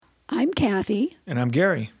I'm Kathy. And I'm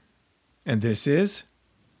Gary. And this is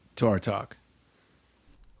Torah Talk.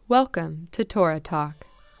 Welcome to Torah Talk,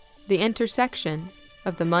 the intersection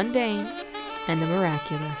of the mundane and the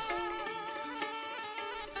miraculous.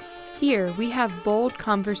 Here we have bold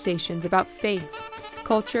conversations about faith,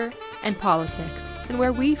 culture, and politics, and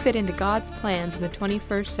where we fit into God's plans in the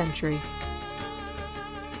 21st century.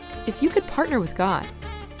 If you could partner with God,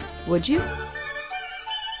 would you?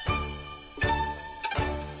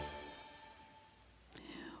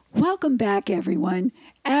 Welcome back, everyone.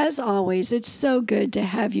 As always, it's so good to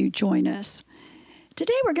have you join us.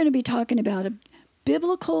 Today we're going to be talking about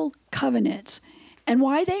biblical covenants and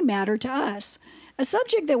why they matter to us, a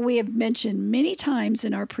subject that we have mentioned many times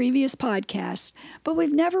in our previous podcasts, but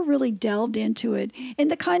we've never really delved into it in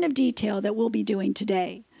the kind of detail that we'll be doing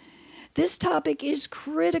today. This topic is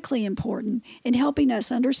critically important in helping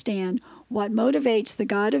us understand what motivates the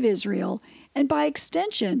God of Israel, and by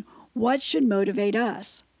extension, what should motivate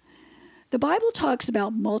us. The Bible talks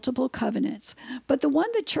about multiple covenants, but the one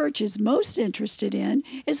the church is most interested in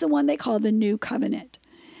is the one they call the New Covenant.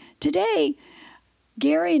 Today,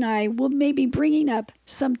 Gary and I will maybe bringing up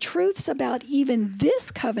some truths about even this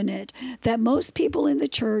covenant that most people in the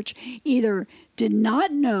church either did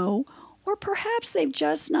not know or perhaps they've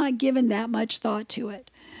just not given that much thought to it.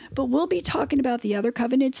 But we'll be talking about the other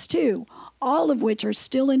covenants too, all of which are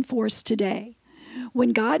still in force today.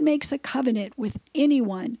 When God makes a covenant with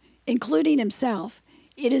anyone, including himself,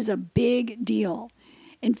 it is a big deal.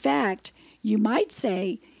 In fact, you might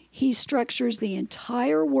say he structures the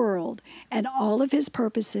entire world and all of his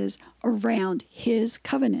purposes around his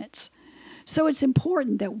covenants. So it's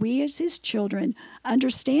important that we as his children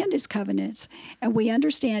understand his covenants and we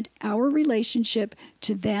understand our relationship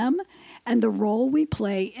to them and the role we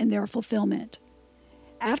play in their fulfillment.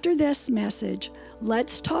 After this message,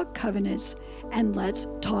 let's talk covenants and let's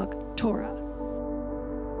talk Torah.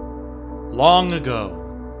 Long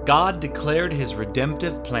ago, God declared his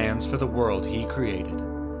redemptive plans for the world he created.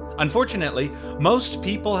 Unfortunately, most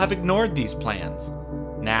people have ignored these plans.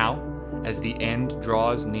 Now, as the end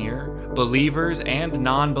draws near, believers and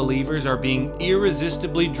non-believers are being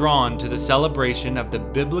irresistibly drawn to the celebration of the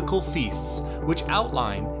biblical feasts which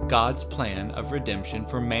outline God's plan of redemption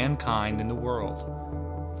for mankind in the world.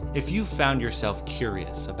 If you found yourself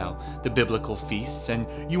curious about the biblical feasts and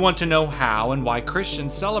you want to know how and why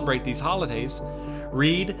Christians celebrate these holidays,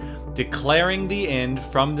 read Declaring the End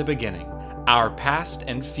from the Beginning, Our Past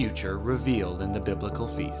and Future Revealed in the Biblical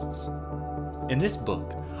Feasts. In this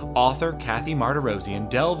book, author Kathy Martirosian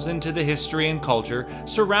delves into the history and culture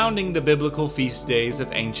surrounding the biblical feast days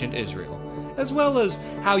of ancient Israel, as well as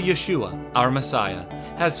how Yeshua, our Messiah,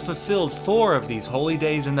 has fulfilled 4 of these holy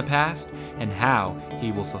days in the past and how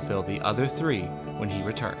he will fulfill the other 3 when he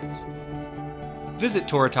returns. Visit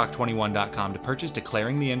TorahTalk21.com to purchase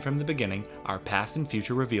Declaring the End from the Beginning, Our Past and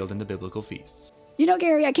Future Revealed in the Biblical Feasts. You know,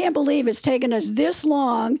 Gary, I can't believe it's taken us this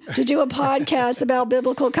long to do a podcast about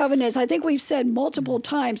biblical covenants. I think we've said multiple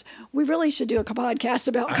times we really should do a podcast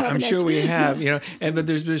about covenants. I'm sure we have, but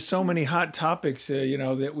there's so many hot topics,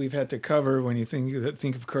 that we've had to cover when you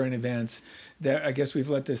think of current events. That I guess we've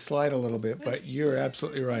let this slide a little bit, but you're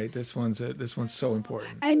absolutely right. This one's so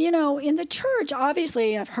important. And in the church,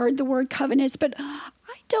 obviously, I've heard the word covenants, but I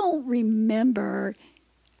don't remember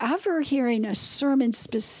ever hearing a sermon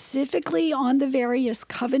specifically on the various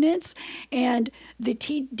covenants and the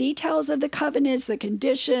details of the covenants, the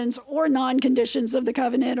conditions or non-conditions of the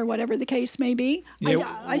covenant, or whatever the case may be. Yeah,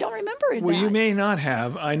 I don't remember it. Well, you may not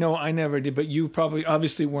have. I know I never did, but you probably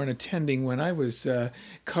obviously weren't attending when I was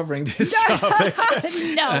covering this topic.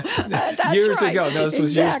 No, that's years right. ago. No, this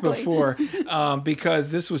was Exactly. years before, because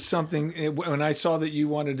this was something. When I saw that you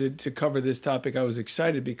wanted to cover this topic, I was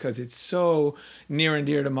excited because it's so near and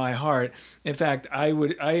dear to my heart. In fact, I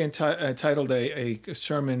entitled a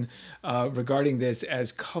sermon regarding this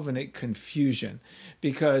as covenant confusion,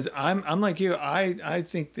 because I'm like you. I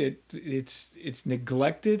think that it's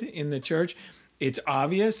neglected in the church. It's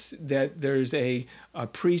obvious that there's a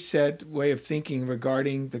preset way of thinking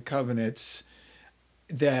regarding the covenants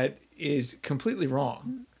that is completely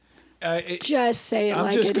wrong. Just say it I'm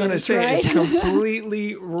like just it going to is, say right? it's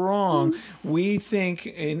completely wrong. We think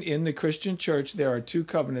in the Christian church there are 2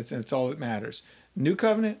 covenants, and it's all that matters: New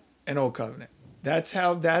Covenant and Old Covenant. That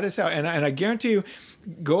is how, and I guarantee you,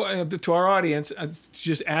 go to our audience,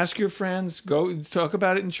 just ask your friends, go talk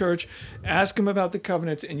about it in church, ask them about the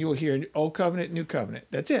covenants, and you'll hear Old Covenant, New Covenant.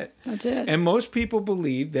 That's it. That's it. And most people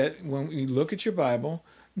believe that when you look at your Bible,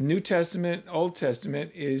 New Testament, Old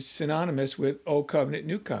Testament is synonymous with Old Covenant,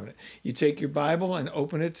 New Covenant. You take your Bible and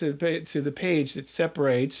open it to the page that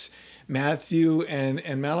separates Matthew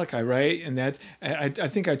and Malachi, right? And that I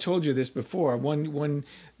think I told you this before. One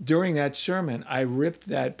during that sermon, I ripped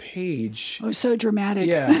that page. Oh, so dramatic.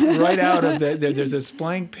 Yeah, right out of there's this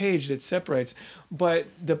blank page that separates. But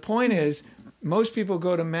the point is, most people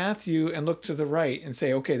go to Matthew and look to the right and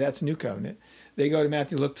say, okay, that's New Covenant. They go to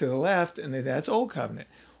Matthew, look to the left, and that's Old Covenant.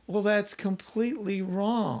 Well, that's completely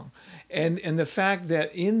wrong. And the fact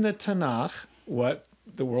that in the Tanakh, what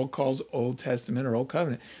the world calls Old Testament or Old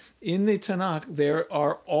Covenant, in the Tanakh, there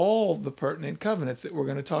are all the pertinent covenants that we're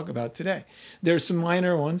going to talk about today. There's some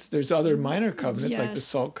minor ones. There's other minor covenants, like the Yes.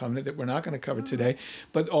 Salt Covenant, that we're not going to cover today.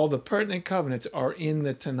 But all the pertinent covenants are in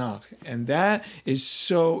the Tanakh. And that is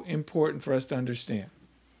so important for us to understand.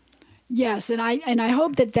 Yes, and I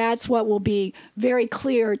hope that that's what will be very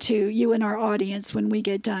clear to you and our audience when we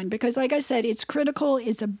get done, because like I said, it's critical.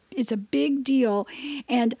 It's a big deal,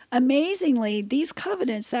 and amazingly, these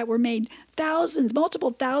covenants that were made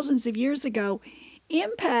multiple thousands of years ago,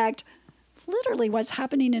 impact literally what's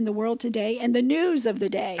happening in the world today and the news of the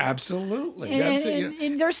day. Absolutely.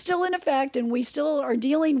 And they're still in effect, and we still are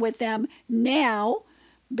dealing with them now,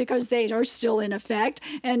 because they are still in effect,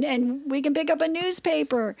 and we can pick up a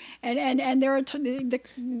newspaper, and there are the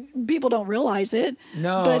people don't realize it,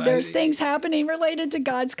 but there's things happening related to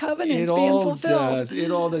God's covenants being fulfilled.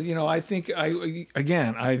 It all does. I think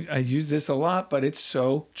I use this a lot, but it's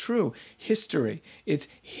so true. History, it's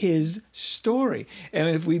His story,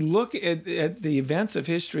 and if we look at the events of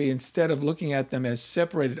history instead of looking at them as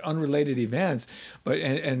separated, unrelated events, but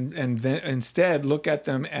and then instead look at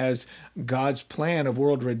them as God's plan of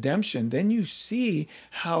world redemption, then you see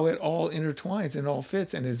how it all intertwines and all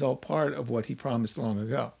fits and is all part of what He promised long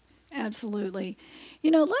ago. Absolutely.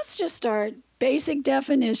 Let's just start basic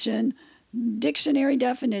definition, dictionary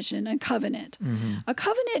definition, a covenant. Mm-hmm. A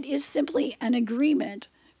covenant is simply an agreement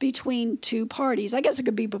between two parties. I guess it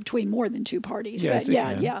could be between more than two parties. Yes, but it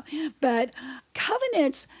can. yeah. But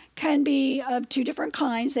covenants can be of two different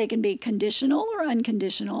kinds. They can be conditional or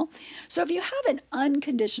unconditional. So if you have an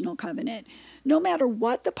unconditional covenant, no matter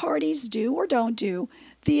what the parties do or don't do,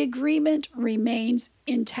 the agreement remains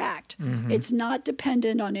intact. Mm-hmm. It's not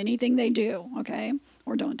dependent on anything they do, okay,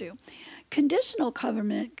 or don't do. Conditional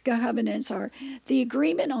covenants are the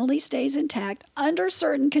agreement only stays intact under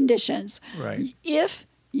certain conditions. Right. If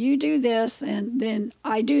you do this and then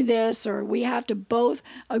I do this, or we have to both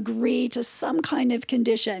agree to some kind of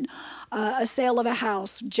condition. A sale of a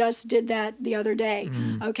house, just did that the other day.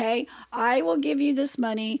 Okay, I will give you this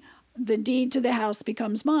money. The deed to the house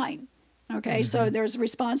becomes mine. Okay, so there's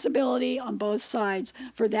responsibility on both sides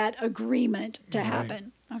for that agreement to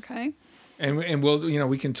happen. Okay. And we'll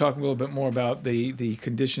we can talk a little bit more about the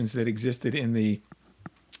conditions that existed in the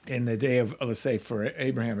day of, let's say, for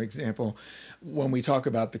Abraham example, when we talk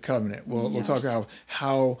about the covenant. We'll talk about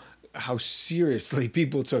how seriously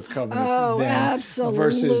people took covenants then absolutely.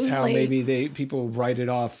 versus how maybe people write it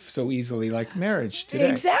off so easily, like marriage today.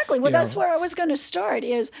 Exactly. Well, that's where I was going to start.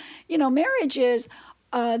 Is marriage is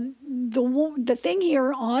the thing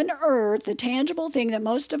here on earth, the tangible thing that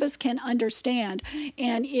most of us can understand,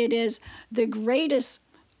 and it is the greatest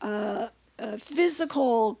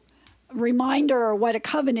physical reminder of what a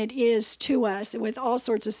covenant is to us, with all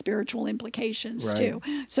sorts of spiritual implications too.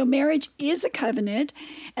 So marriage is a covenant,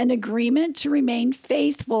 an agreement to remain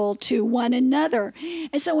faithful to one another.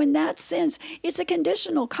 And so in that sense, it's a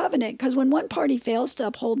conditional covenant, because when one party fails to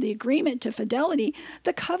uphold the agreement to fidelity,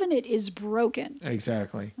 the covenant is broken.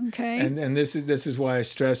 Exactly. Okay. And this is why I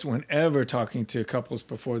stress whenever talking to couples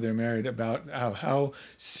before they're married about how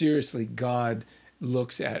seriously God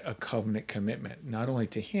looks at a covenant commitment, not only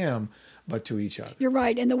to Him, but to each other. You're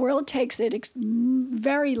right. And the world takes it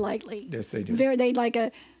very lightly. Yes, they do. They like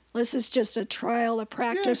this is just a trial, a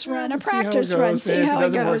practice run, See how it goes. see if how it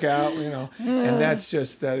doesn't goes. work out, and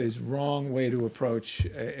that is wrong way to approach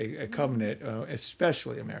a covenant,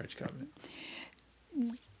 especially a marriage covenant.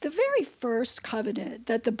 The very first covenant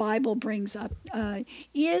that the Bible brings up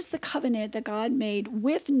is the covenant that God made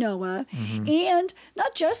with Noah, and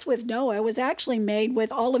not just with Noah. It was actually made with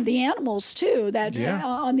all of the animals too that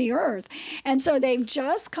on the earth. And so they've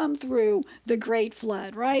just come through the great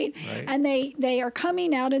flood, right? And they are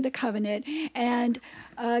coming out of the covenant, and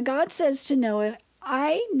God says to Noah,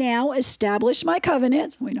 I now establish my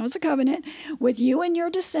covenant, we know it's a covenant, with you and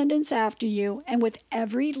your descendants after you, and with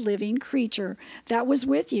every living creature that was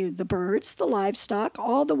with you, the birds, the livestock,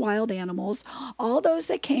 all the wild animals, all those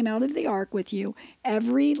that came out of the ark with you,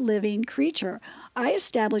 every living creature. I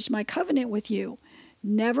establish my covenant with you.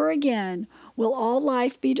 Never again will all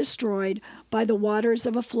life be destroyed by the waters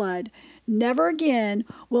of a flood. Never again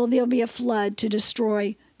will there be a flood to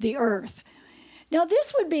destroy the earth. Now,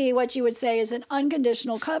 this would be what you would say is an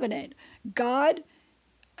unconditional covenant. God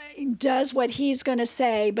does what he's going to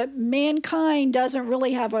say, but mankind doesn't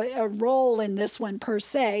really have a role in this one per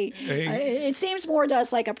se. It seems more to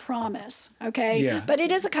us like a promise, okay? Yeah. But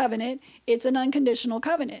it is a covenant. It's an unconditional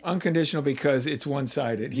covenant. Unconditional because it's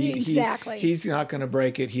one-sided. Exactly. He's not going to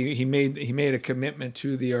break it. He made a commitment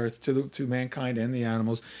to the earth, to mankind and the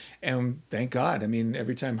animals, and thank God. I mean,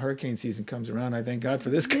 every time hurricane season comes around, I thank God for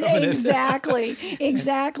this covenant.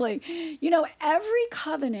 Exactly. You know, every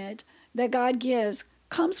covenant that God gives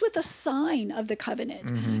comes with a sign of the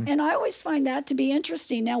covenant. Mm-hmm. And I always find that to be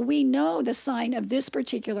interesting. Now, we know the sign of this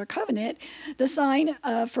particular covenant. The sign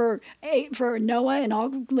for Noah and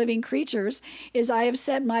all living creatures is, I have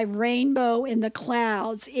set my rainbow in the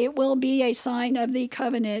clouds. It will be a sign of the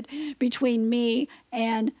covenant between me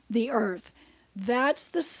and the earth. That's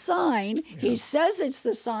the sign. Yeah. He says it's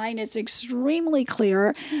the sign. It's extremely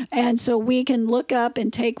clear. And so we can look up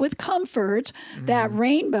and take with comfort that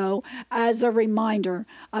rainbow as a reminder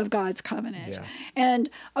of God's covenant. Yeah. And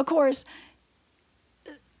of course,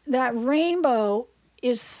 that rainbow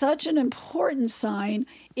is such an important sign.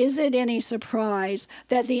 Is it any surprise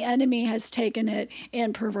that the enemy has taken it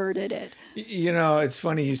and perverted it? You know, it's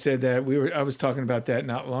funny you said that. I was talking about that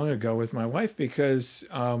not long ago with my wife because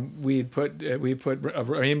we put a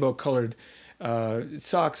rainbow-colored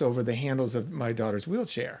socks over the handles of my daughter's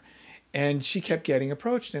wheelchair, and she kept getting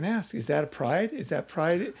approached and asked, "Is that a pride? Is that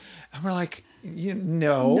pride?" And we're like,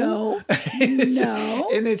 no.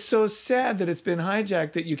 And it's so sad that it's been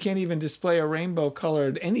hijacked that you can't even display a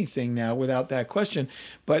rainbow-colored anything now without that question.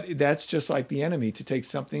 But that's just like the enemy, to take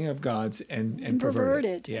something of God's and pervert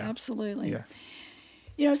it. Yeah. Absolutely. Yeah.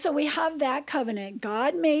 You know, so we have that covenant.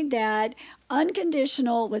 God made that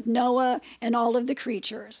unconditional with Noah and all of the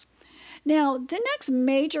creatures. Now, the next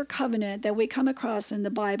major covenant that we come across in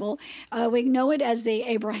the Bible, we know it as the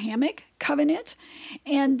Abrahamic covenant.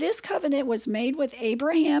 And this covenant was made with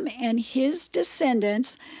Abraham and his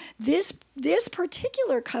descendants. This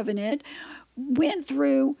particular covenant went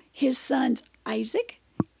through his sons Isaac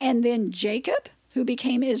and then Jacob, who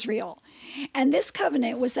became Israel. And this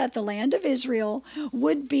covenant was that the land of Israel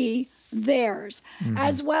would be theirs,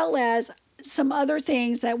 as well as some other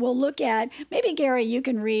things that we'll look at. Maybe, Gary, you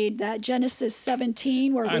can read that Genesis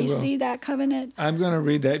 17 where we see that covenant. I'm going to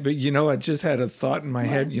read that, but I just had a thought in my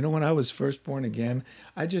head. When I was first born again,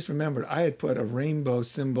 I just remembered I had put a rainbow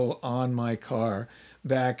symbol on my car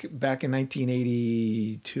back in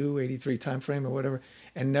 1982, 83 timeframe or whatever,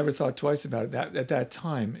 and never thought twice about it. At that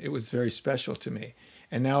time, it was very special to me.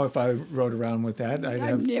 And now if I rode around with that,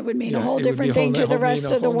 it would mean a whole different thing to the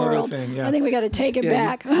rest of the world. I think we got to take it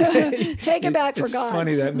back. Take it back for God. It's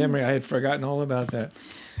funny, that memory. I had forgotten all about that.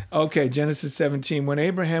 Okay, Genesis 17. When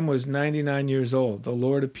Abraham was 99 years old, the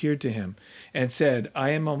Lord appeared to him and said, I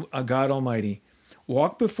am a God Almighty.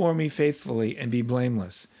 Walk before me faithfully and be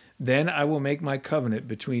blameless. Then I will make my covenant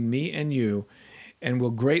between me and you and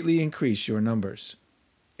will greatly increase your numbers.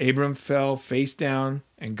 Abram fell face down,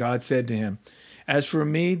 and God said to him, As for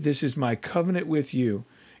me, this is my covenant with you.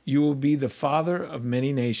 You will be the father of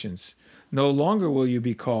many nations. No longer will you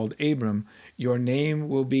be called Abram. Your name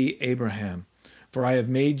will be Abraham. For I have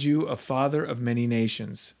made you a father of many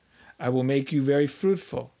nations. I will make you very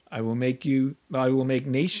fruitful. I will make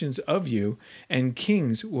nations of you, and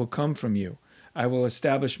kings will come from you. I will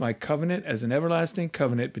establish my covenant as an everlasting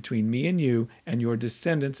covenant between me and you and your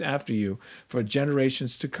descendants after you for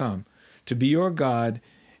generations to come, to be your God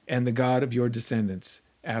and the God of your descendants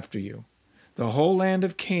after you. The whole land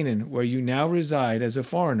of Canaan, where you now reside as a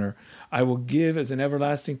foreigner, I will give as an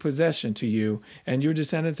everlasting possession to you and your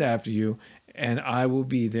descendants after you, and I will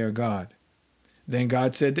be their God. Then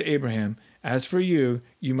God said to Abraham, As for you,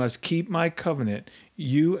 you must keep my covenant,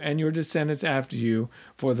 you and your descendants after you,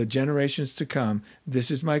 for the generations to come. This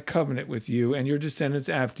is my covenant with you and your descendants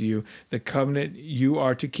after you, the covenant you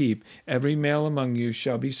are to keep. Every male among you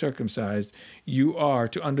shall be circumcised. You are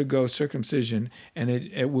to undergo circumcision, and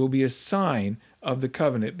it will be a sign of the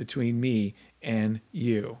covenant between me and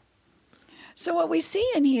you. So what we see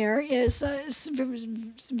in here is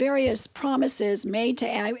various promises made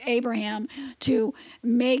to Abraham to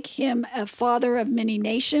make him a father of many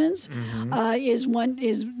nations. Is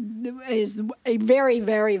a very,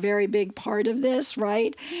 very, very big part of this,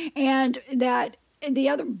 right? And that the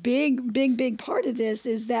other big part of this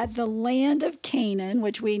is that the land of Canaan,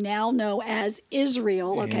 which we now know as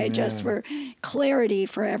Israel, okay, just for clarity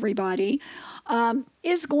for everybody,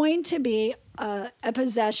 is going to be a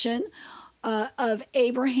possession of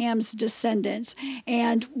Abraham's descendants.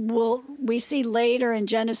 And we see later in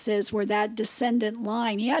Genesis where that descendant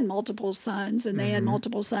line, he had multiple sons and they had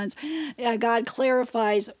multiple sons. God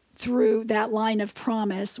clarifies through that line of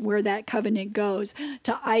promise where that covenant goes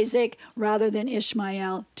to Isaac rather than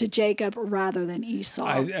Ishmael, to Jacob rather than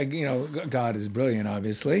Esau. God is brilliant,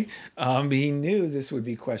 obviously. He knew this would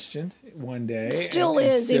be questioned one day. Still and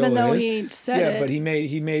is, still even though is. he said it. Yeah, but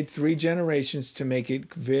he made 3 generations to make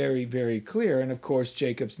it very, very clear. And of course,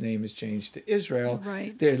 Jacob's name is changed to Israel.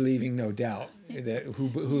 Right. They're leaving no doubt that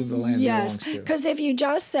who the land Yes, belongs to. because if you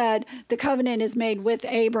just said the covenant is made with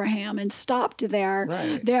Abraham and stopped there,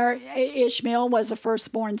 Right. there Ishmael was a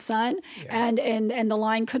firstborn son, and the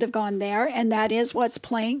line could have gone there, and that is what's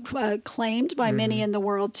claimed by many in the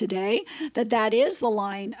world today, that is the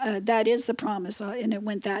line, that is the promise, and it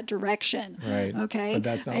went that direction. Right. Okay. But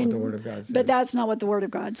that's not what the Word of God says. But that's not what the Word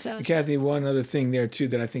of God says. Kathy, one other thing there too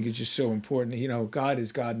that I think is just so important. God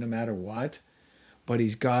is God no matter what, but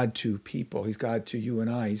He's God to people. He's God to you and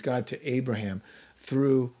I. He's God to Abraham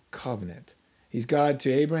through covenant. He's God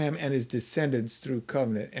to Abraham and his descendants through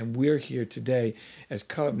covenant. And we're here today as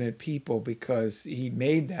covenant people because He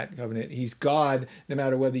made that covenant. He's God no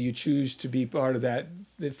matter whether you choose to be part of that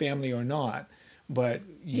family or not. But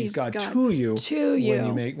He's God to you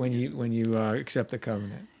when you accept the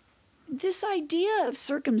covenant. This idea of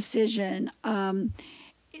circumcision,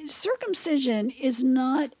 circumcision is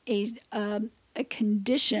not a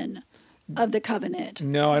condition of the covenant.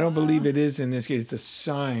 No, I don't believe it is in this case. It's a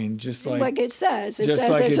sign, just like it says. It just says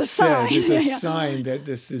like it's it a sign. says. It's a sign that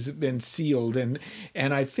this has been sealed. And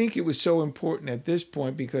I think it was so important at this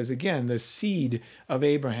point because, again, the seed of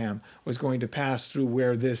Abraham was going to pass through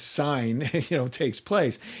where this sign, takes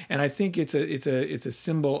place. And I think it's a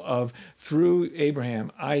symbol of through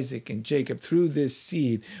Abraham, Isaac, and Jacob, through this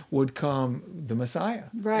seed would come the Messiah,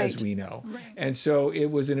 right, as we know. Right. And so it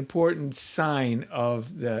was an important sign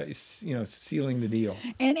of the, sealing the deal.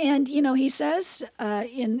 And he says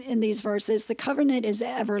in these verses, the covenant is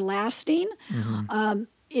everlasting. Mm-hmm.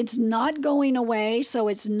 It's not going away, so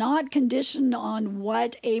it's not conditioned on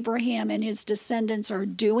what Abraham and his descendants are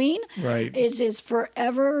doing. Right. It is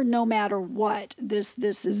forever, no matter what. This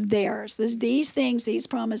is theirs. These things, these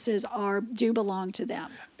promises do belong to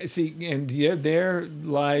them. See, and there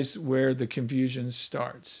lies where the confusion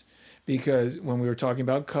starts. Because when we were talking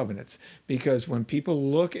about covenants, because when people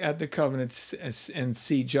look at the covenants and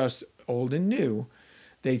see just old and new,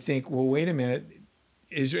 they think, well, wait a minute,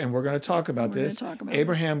 Israel, and we're going to talk about this.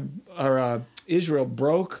 Israel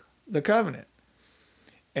broke the covenant.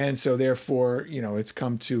 And so therefore, it's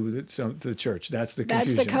come to the church. That's the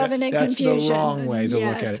confusion. That's the covenant confusion. That's the confusion. wrong way to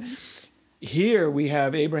Yes. look at it. Here we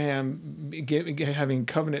have Abraham having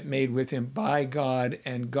covenant made with him by God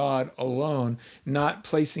and God alone, not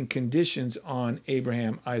placing conditions on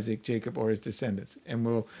Abraham, Isaac, Jacob, or his descendants.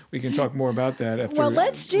 And we can talk more about that after. Well,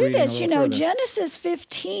 let's do this. Further. Genesis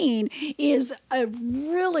 15 is a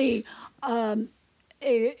really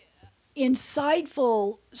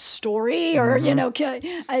insightful story, or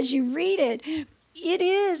as you read it. It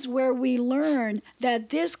is where we learn that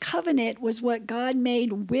this covenant was what God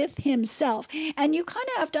made with Himself. And you kind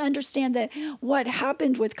of have to understand that what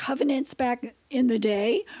happened with covenants back in the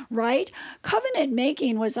day, right? Covenant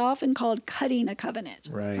making was often called cutting a covenant.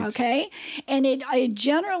 Right. Okay? And it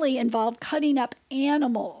generally involved cutting up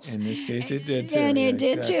animals. In this case, it did too. And it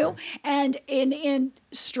did too. And in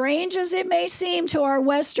strange as it may seem to our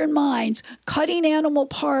Western minds, cutting animal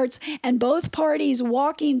parts and both parties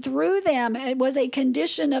walking through them, it was a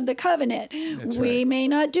condition of the covenant. We may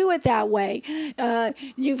not do it that way.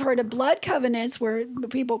 You've heard of blood covenants where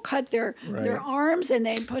people cut their arms and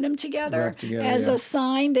they put them together as a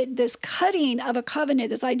sign that this cutting of a covenant,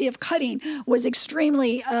 this idea of cutting, was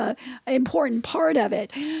extremely important part of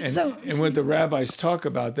it. And what the rabbis talk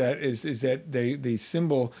about that is that the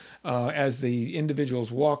symbol, as the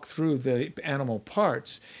individuals walk through the animal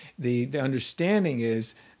parts, the understanding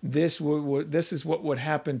is this is what would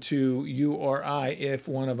happen to you or I if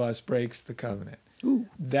one of us breaks the covenant. Ooh.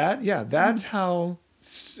 That's how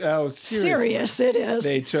serious it is.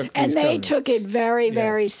 They took these and they covenants. took it very,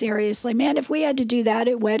 very seriously. Man, if we had to do that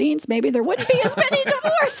at weddings, maybe there wouldn't be as many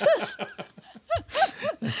divorces.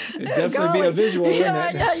 It'd definitely be a visual,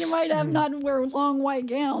 wouldn't it? Yeah, you might have not wear long white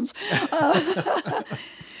gowns.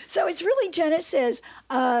 So it's really Genesis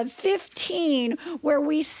 15 where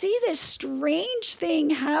we see this strange thing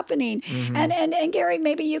happening. And Gary,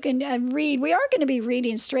 maybe you can read. We are going to be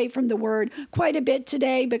reading straight from the Word quite a bit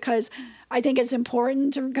today because I think it's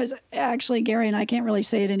important because actually Gary and I can't really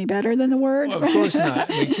say it any better than the Word. Of course not.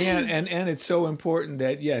 We can't. And it's so important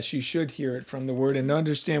that, yes, you should hear it from the Word and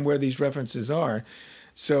understand where these references are.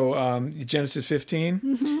 So Genesis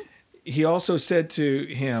 15, he also said to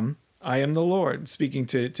him, I am the Lord, speaking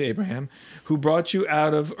to Abraham, who brought you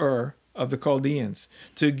out of Ur of the Chaldeans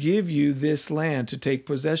to give you this land to take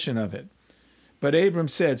possession of it. But Abram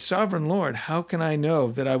said, Sovereign Lord, how can I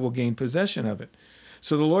know that I will gain possession of it?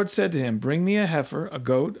 So the Lord said to him, Bring me a heifer, a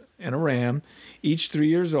goat, and a ram, each 3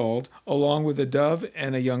 years old, along with a dove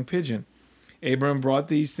and a young pigeon. Abram brought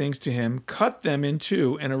these things to him, cut them in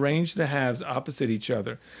two, and arranged the halves opposite each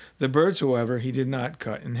other. The birds, however, he did not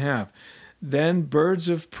cut in half. Then birds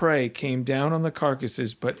of prey came down on the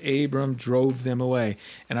carcasses, but Abram drove them away.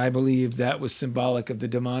 And I believe that was symbolic of the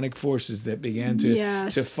demonic forces that began to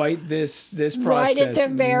fight this process. Right at the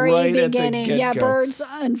very beginning. Yeah, birds,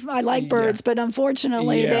 I like birds, but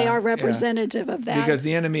unfortunately they are representative of that. Because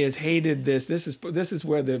the enemy has hated this. This is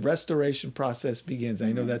where the restoration process begins.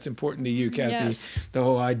 I know that's important to you, Kathy, the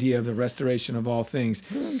whole idea of the restoration of all things.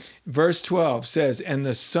 Verse 12 says, And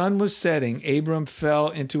the sun was setting, Abram fell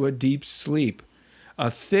into a deep sleep. A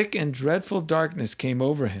thick and dreadful darkness came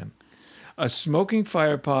over him. A smoking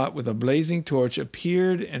firepot with a blazing torch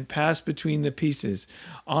appeared and passed between the pieces.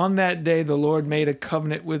 On that day the Lord made a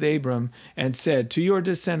covenant with Abram and said, To your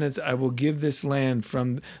descendants I will give this land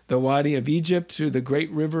from the Wadi of Egypt to the great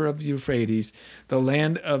river of Euphrates, the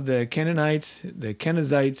land of the Canaanites, the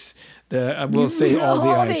Kenizzites, I will say all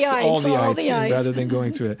the ites, rather than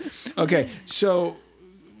going through it. Okay, so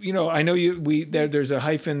I know there's a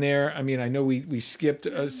hyphen there. I mean, I know we skipped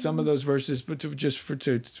some of those verses, but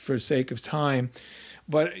for sake of time.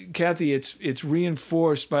 But Kathy, it's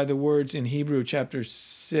reinforced by the words in Hebrew chapter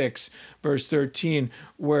 6, verse 13,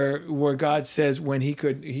 where God says when he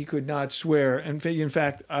could not swear. And in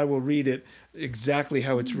fact, I will read it exactly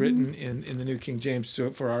how it's written in the New King James, so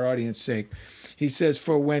for our audience's sake. He says,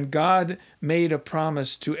 For when God made a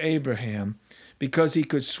promise to Abraham, because he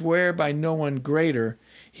could swear by no one greater,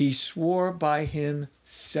 he swore by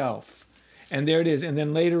himself. And there it is. And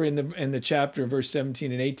then later in the chapter, verse 17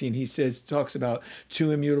 and 18, he talks about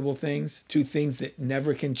two immutable things, two things that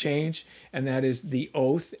never can change, and that is the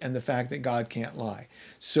oath and the fact that God can't lie.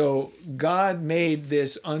 So God made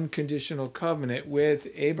this unconditional covenant with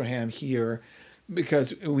Abraham here,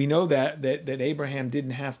 because we know that Abraham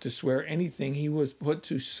didn't have to swear anything. He was put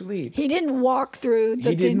to sleep. He didn't walk through.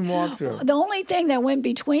 The only thing that went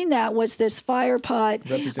between that was this fire pot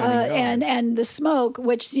and the smoke,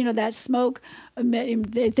 which, that smoke,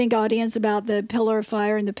 think, audience, about the pillar of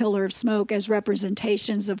fire and the pillar of smoke as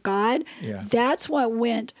representations of God. Yeah. That's what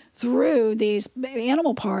went through these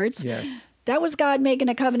animal parts. Yes. That was God making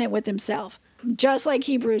a covenant with himself. Just like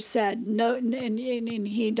Hebrews said, no, and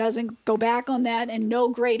he doesn't go back on that, and no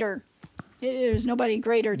greater. There's nobody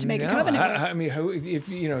greater to make a covenant with. I mean,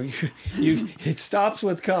 if it stops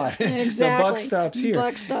with God. Exactly. The buck stops here.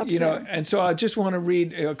 Buck stops there. And so I just want to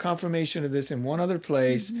read a confirmation of this in one other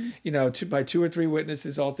place. By two or three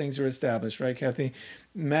witnesses, all things are established. Right, Kathy?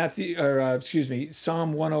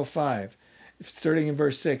 Psalm 105, starting in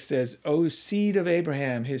verse 6 says, "O seed of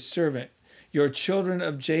Abraham, his servant, your children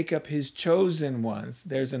of Jacob, his chosen ones."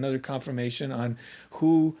 There's another confirmation on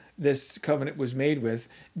who this covenant was made with.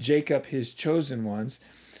 Jacob, his chosen ones.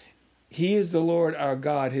 He is the Lord our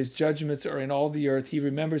God. His judgments are in all the earth. He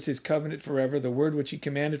remembers his covenant forever, the word which he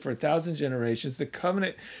commanded for 1,000 generations, the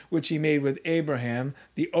covenant which he made with Abraham,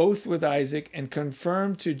 the oath with Isaac, and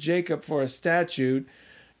confirmed to Jacob for a statute,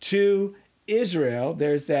 to Israel.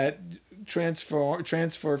 There's that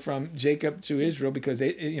transfer from Jacob to Israel, because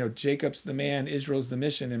Jacob's the man, Israel's the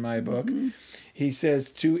mission in my book. He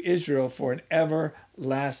says, to Israel for an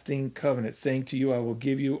everlasting covenant, saying to you, I will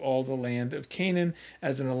give you all the land of Canaan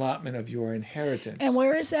as an allotment of your inheritance. And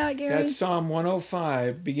where is that, Gary? That's Psalm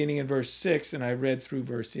 105, beginning in verse 6, and I read through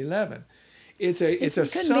verse 11. It's a summary.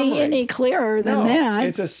 It couldn't be any clearer than that.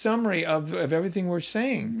 It's a summary of everything we're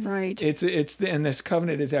saying. Right. And this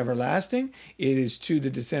covenant is everlasting. It is to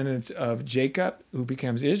the descendants of Jacob, who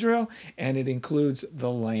becomes Israel, and it includes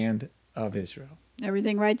the land of Israel.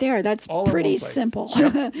 Everything right there. That's all pretty simple.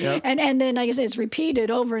 Yep. And then, like I said, it's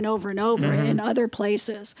repeated over and over and over in other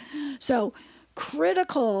places. So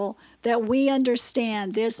critical that we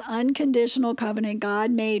understand this unconditional covenant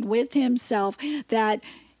God made with himself that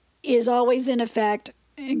is always in effect,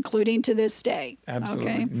 including to this day.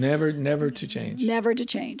 Absolutely. Okay? Never to change. Never to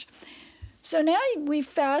change. So now we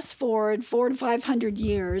fast forward 400 to 500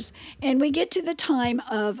 years, and we get to the time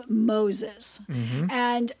of Moses.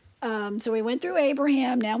 And so we went through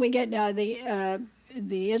Abraham. Now we get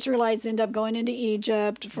the Israelites end up going into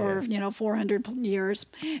Egypt for 400 years,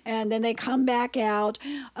 and then they come back out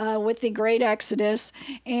with the great Exodus,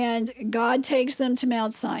 and God takes them to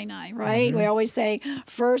Mount Sinai. Right? We always say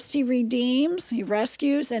first He redeems, He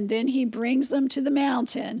rescues, and then He brings them to the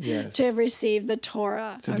mountain to receive the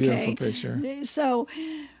Torah. It's a beautiful picture. So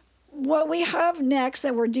what we have next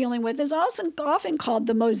that we're dealing with is also often called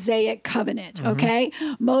the Mosaic Covenant. Okay,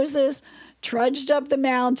 Moses trudged up the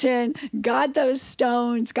mountain, got those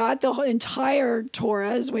stones, got the whole entire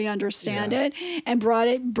Torah as we understand it, and brought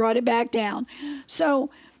it back down. So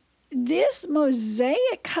this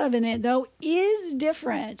Mosaic covenant, though, is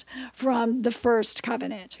different from the first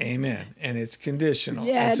covenant. Amen. And it's conditional.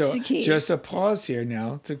 Yeah, and it's the key. Just a pause here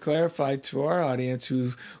now to clarify to our audience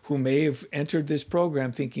who may have entered this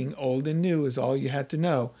program thinking old and new is all you had to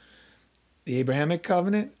know. The Abrahamic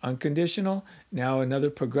covenant, unconditional. Now another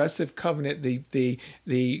progressive covenant, the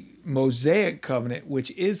Mosaic covenant, which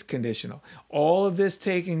is conditional. All of this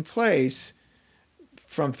taking place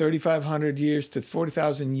from 3,500 years to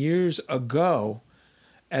 40,000 years ago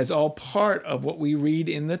as all part of what we read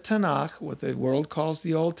in the Tanakh, what the world calls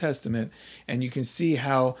the Old Testament, and you can see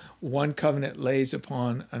how one covenant lays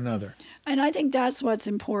upon another. And I think that's what's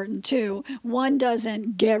important too. One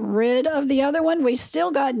doesn't get rid of the other one. We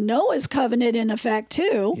still got Noah's covenant in effect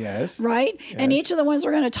too. Yes. Right? Yes. And each of the ones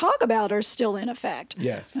we're going to talk about are still in effect.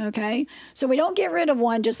 Yes. Okay? So we don't get rid of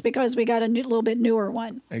one just because we got a little bit newer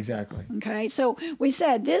one. Exactly. Okay? So we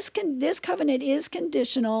said this covenant is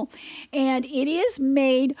conditional, and it is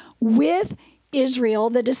made with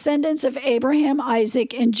Israel, the descendants of Abraham,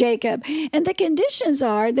 Isaac, and Jacob. And the conditions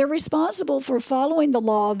are they're responsible for following the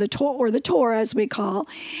law of the Torah, as we call.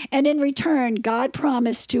 And in return, God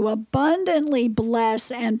promised to abundantly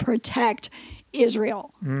bless and protect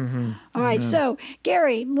Israel. All right, so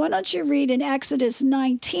Gary, why don't you read in Exodus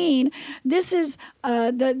 19? This is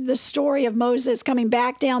the story of Moses coming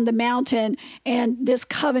back down the mountain and this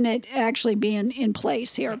covenant actually being in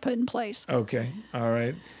place here, put in place. Okay. All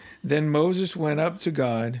right. Then Moses went up to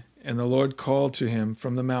God, and the Lord called to him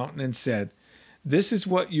from the mountain and said, "This is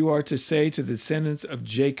what you are to say to the descendants of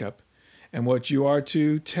Jacob, and what you are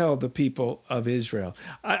to tell the people of Israel."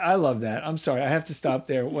 I love that. I'm sorry, I have to stop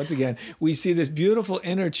there. Once again, we see this beautiful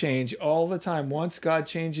interchange all the time. Once God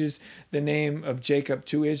changes the name of Jacob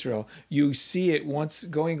to Israel, you see it once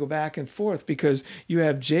go back and forth because you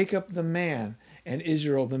have Jacob the man and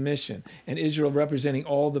Israel the mission, and Israel representing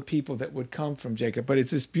all the people that would come from Jacob. But it's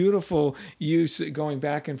this beautiful use going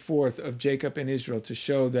back and forth of Jacob and Israel to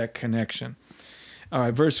show that connection. All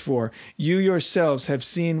right, verse 4. You yourselves have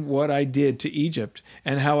seen what I did to Egypt,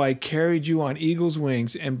 and how I carried you on eagle's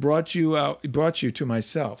wings and brought you to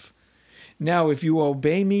myself. Now, if you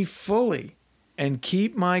obey me fully and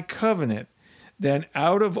keep my covenant, then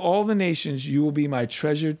out of all the nations you will be my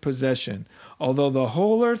treasured possession. Although the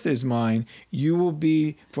whole earth is mine, you will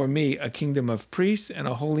be for me a kingdom of priests and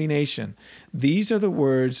a holy nation. These are the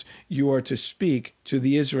words you are to speak to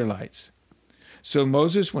the Israelites. So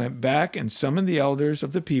Moses went back and summoned the elders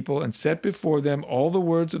of the people and set before them all the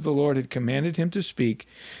words of the Lord had commanded him to speak.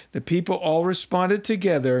 The people all responded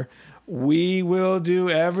together, "We will do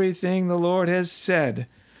everything the Lord has said."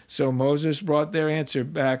 So Moses brought their answer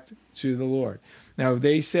back to the Lord. Now,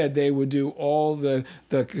 they said they would do all the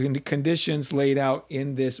conditions laid out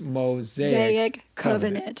in this Mosaic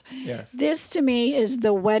covenant. Yes. This, to me, is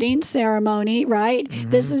the wedding ceremony, right?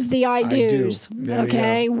 This is the I do's.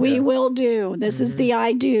 Okay? We will do. This is the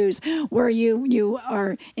I do's, where you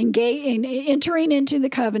are entering into the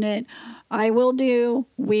covenant. I will do,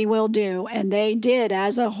 we will do. And they did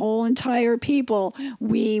as a whole entire people,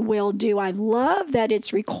 we will do. I love that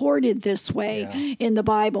it's recorded this way in the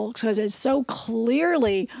Bible because it's so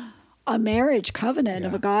clearly a marriage covenant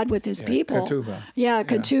of a God with his people. Ketubah.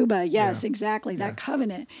 Ketubah. Yes, exactly. That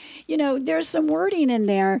covenant. You know, there's some wording in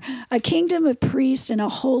there, a kingdom of priests and a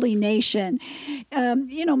holy nation.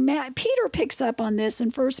 Peter picks up on this in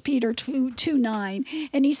 1 Peter 2:9,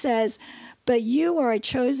 and he says, "But you are a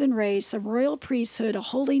chosen race, a royal priesthood, a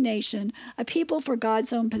holy nation, a people for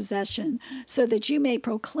God's own possession, so that you may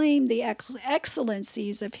proclaim the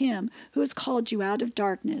excellencies of him who has called you out of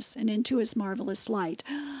darkness and into his marvelous light."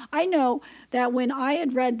 I know that when I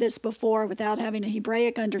had read this before without having a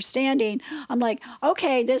Hebraic understanding, I'm like,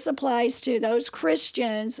 okay, this applies to those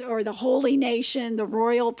Christians or the holy nation, the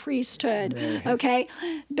royal priesthood, okay?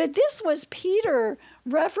 But this was Peter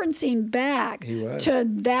referencing back to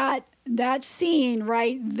that that scene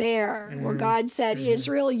right there where God said,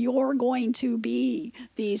 Israel, you're going to be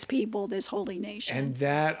these people, this holy nation. And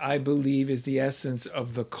that, I believe, is the essence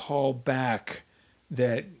of the call back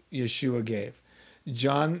that Yeshua gave.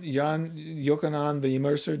 Yochanan the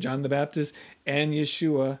Immerser, John the Baptist, and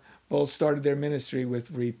Yeshua both started their ministry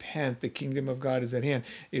with repent, the kingdom of God is at hand.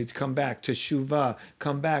 It's come back to Shuvah,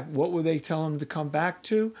 come back. What would they tell them to come back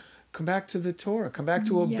to? Come back to the Torah. Come back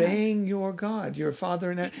to obeying your God, your Father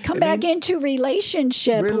in heaven. Come back into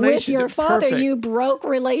relationship with your Father. Perfect. You broke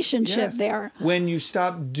relationship there. When you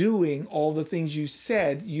stop doing all the things you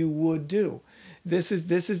said you would do. This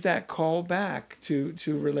is that call back to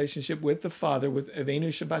relationship with the Father, with Avinu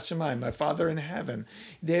Shabbat Shamayim, my Father in heaven.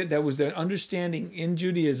 That was the understanding in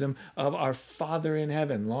Judaism of our Father in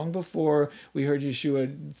heaven, long before we heard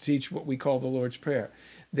Yeshua teach what we call the Lord's Prayer.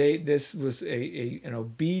 This was an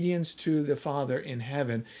obedience to the Father in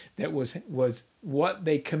heaven that was what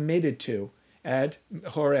they committed to at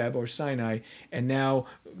Horeb or Sinai, and now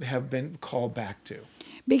have been called back to.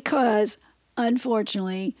 Because,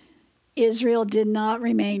 unfortunately, Israel did not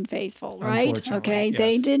remain faithful, right? Okay, yes.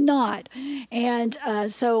 They did not. And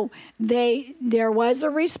so there was a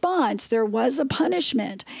response, there was a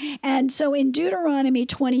punishment. And so in Deuteronomy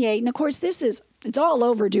 28, and of course it's all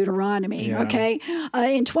over Deuteronomy, okay?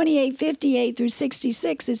 In 28:58 through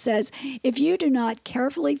 66, it says, if you do not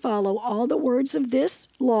carefully follow all the words of this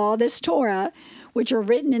law, this Torah, which are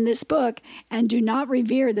written in this book, and do not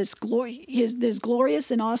revere this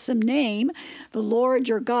glorious and awesome name, the Lord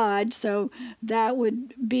your God. So that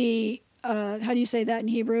would be, how do you say that in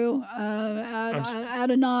Hebrew?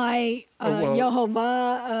 Adonai,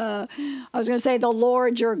 Yehovah. I was going to say the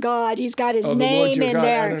Lord your God. He's got his name in God,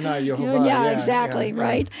 there. Adonai, Yehovah. Yeah, exactly,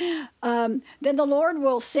 right? Then the Lord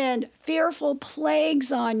will send fearful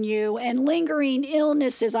plagues on you and lingering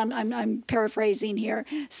illnesses. I'm paraphrasing here.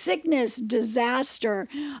 Sickness, disaster,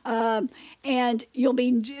 and you'll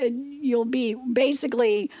be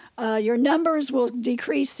basically your numbers will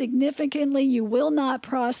decrease significantly. You will not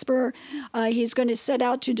prosper. He's going to set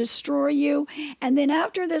out to destroy you. And then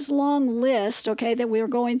after this long list, okay, that we were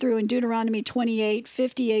going through in Deuteronomy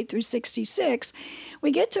 28:58 through 66,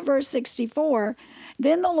 we get to verse 64.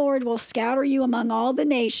 Then the Lord will scatter you among all the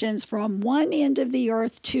nations from one end of the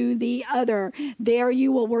earth to the other. There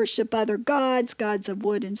you will worship other gods, gods of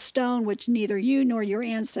wood and stone, which neither you nor your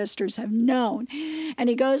ancestors have known. And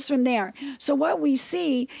he goes from there. So what we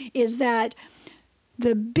see is that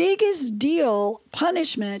the biggest deal,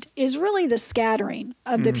 punishment, is really the scattering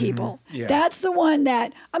of the people. Yeah. That's the one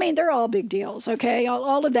that, they're all big deals, okay?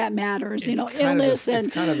 All of that matters, illness it's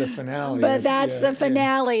kind of the finale. But that's the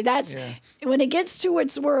finale. That's when it gets to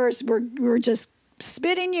its worst, we're just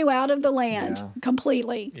spitting you out of the land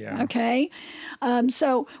completely, okay?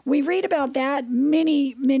 So we read about that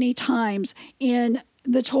many, many times in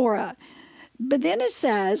the Torah. But then it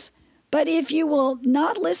says, but if you will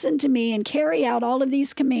not listen to me and carry out all of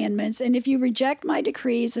these commandments, and if you reject my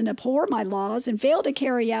decrees and abhor my laws and fail to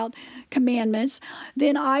carry out commandments,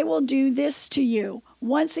 then I will do this to you.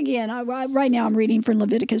 Once again, right now I'm reading from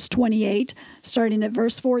Leviticus 28, starting at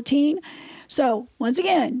verse 14. So once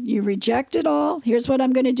again, you reject it all. Here's what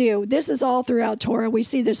I'm going to do. This is all throughout Torah. We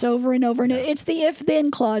see this over and over. And it's the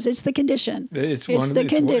if-then clause. It's the condition. It's the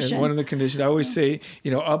condition. One of the conditions. I always say,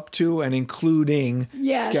 up to and including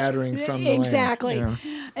scattering from the land. Exactly.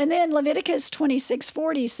 And then Leviticus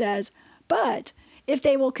 26:40 says, but if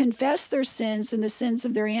they will confess their sins and the sins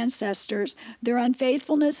of their ancestors, their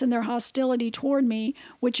unfaithfulness and their hostility toward me,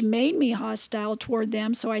 which made me hostile toward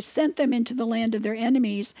them, so I sent them into the land of their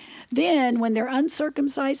enemies, then when their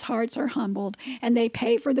uncircumcised hearts are humbled and they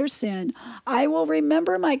pay for their sin, I will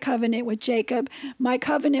remember my covenant with Jacob, my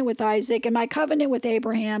covenant with Isaac, and my covenant with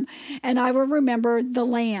Abraham, and I will remember the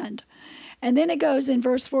land. And then it goes in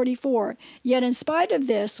verse 44, yet in spite of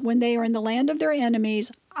this, when they are in the land of their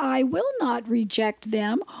enemies, I will not reject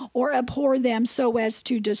them or abhor them so as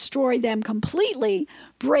to destroy them completely,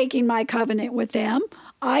 breaking my covenant with them.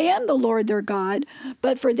 I am the Lord their God,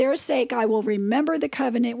 but for their sake I will remember the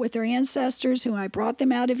covenant with their ancestors, whom I brought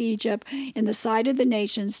them out of Egypt in the sight of the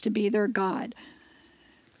nations to be their God.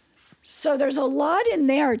 So there's a lot in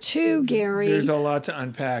there too, Gary. There's a lot to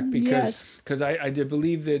unpack because I did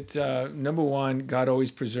believe that, number one, God always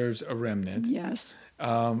preserves a remnant. Yes.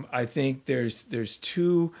 I think there's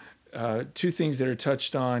two things that are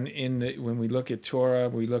touched on when we look at Torah,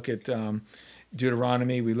 we look at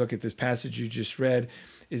Deuteronomy, we look at this passage you just read,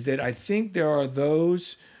 is that I think there are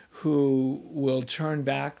those who will turn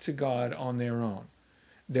back to God on their own.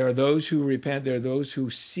 There are those who repent. There are those who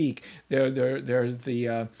seek. There's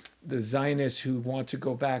the Zionists who want to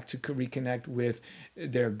go back to reconnect with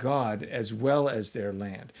their God as well as their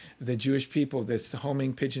land. The Jewish people, this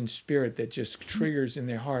homing pigeon spirit that just triggers in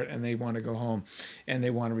their heart, and they want to go home and they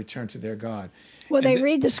want to return to their God. Well, they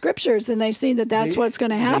read the scriptures and they see that that's what's going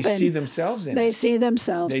to happen. They see themselves in it. They see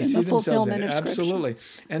themselves in the fulfillment of Scripture. Absolutely.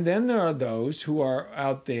 And then there are those who are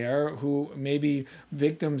out there who may be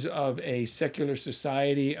victims of a secular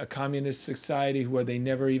society, a communist society, where they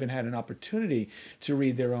never even had an opportunity to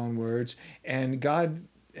read their own words, and God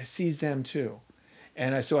sees them too.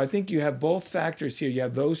 And so I think you have both factors here. You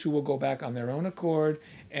have those who will go back on their own accord,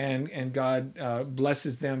 and God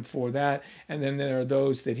blesses them for that. And then there are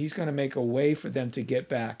those that He's going to make a way for them to get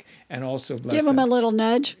back and also bless them. Give them a little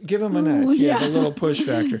nudge. Give them a nudge, yeah, a little push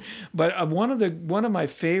factor. But one of my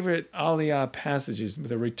favorite Aliyah passages,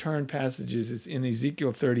 the return passages, is in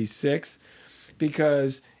Ezekiel 36,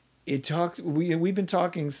 because it talks. We've been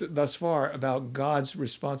talking thus far about God's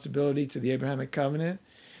responsibility to the Abrahamic covenant.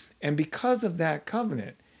 And because of that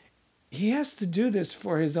covenant, He has to do this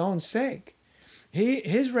for His own sake.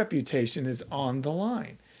 His reputation is on the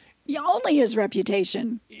line. Yeah, only his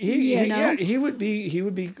reputation. He would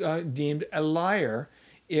be deemed a liar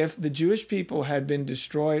if the Jewish people had been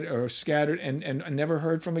destroyed or scattered and never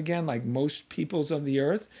heard from again, like most peoples of the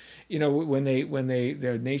earth. When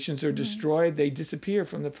their nations are destroyed, they disappear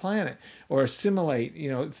from the planet or assimilate.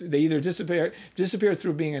 They either disappear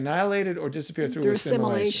through being annihilated or disappear through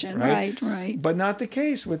assimilation. Right. But not the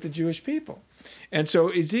case with the Jewish people. And so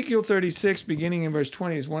Ezekiel 36, beginning in verse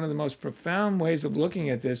 20, is one of the most profound ways of looking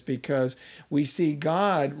at this, because we see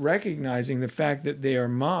God recognizing the fact that they are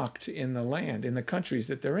mocked in the land, in the countries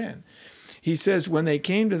that they're in. He says, when they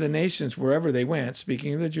came to the nations wherever they went,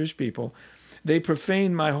 speaking of the Jewish people, they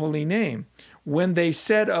profaned my holy name. When they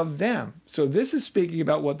said of them, so this is speaking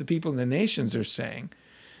about what the people in the nations are saying,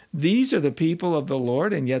 these are the people of the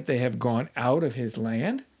Lord, and yet they have gone out of His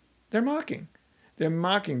land. They're mocking. They're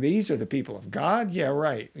mocking. These are the people of God? Yeah,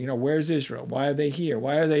 right. Where's Israel? Why are they here?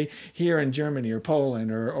 Why are they here in Germany or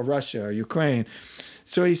Poland or Russia or Ukraine?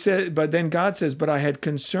 So he said, but then God says, but I had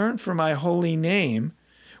concern for my holy name,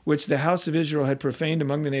 which the house of Israel had profaned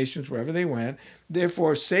among the nations wherever they went.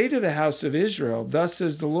 Therefore say to the house of Israel, thus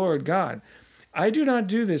says the Lord God, I do not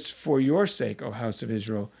do this for your sake, O house of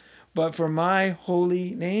Israel, but for my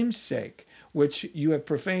holy name's sake, which you have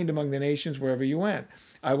profaned among the nations wherever you went.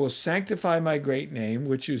 I will sanctify my great name,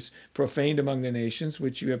 which is profaned among the nations,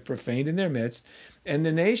 which you have profaned in their midst, and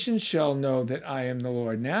the nations shall know that I am the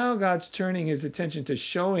Lord. Now God's turning His attention to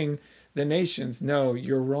showing the nations, no,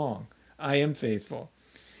 you're wrong. I am faithful.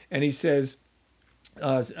 And He says,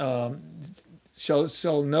 shall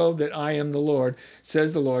know that I am the Lord,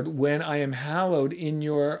 says the Lord, when I am hallowed in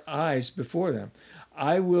your eyes before them.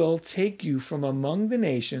 I will take you from among the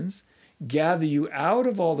nations, gather you out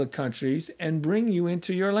of all the countries, and bring you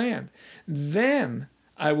into your land. Then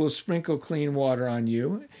I will sprinkle clean water on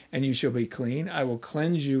you, and you shall be clean. I will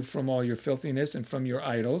cleanse you from all your filthiness and from your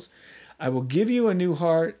idols. I will give you a new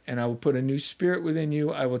heart, and I will put a new spirit within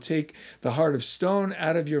you. I will take the heart of stone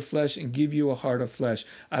out of your flesh and give you a heart of flesh.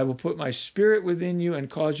 I will put my spirit within you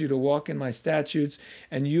and cause you to walk in my statutes,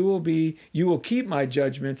 and you will keep my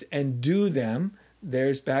judgments and do them.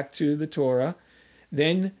 There's back to the Torah.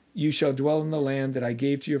 Then you shall dwell in the land that I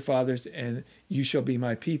gave to your fathers, and you shall be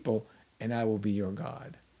my people, and I will be your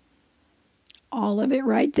God. All of it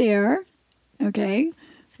right there. Okay.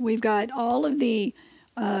 We've got all of the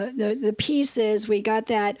pieces. We got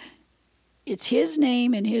that. It's His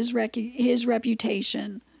name and His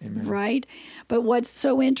reputation. Amen. Right? But what's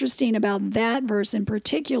so interesting about that verse in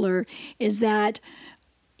particular is that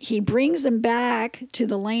He brings them back to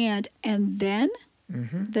the land, and then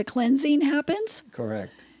the cleansing happens.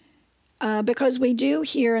 Correct. Because we do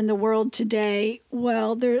hear in the world today,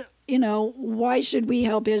 well, why should we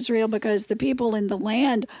help Israel? Because the people in the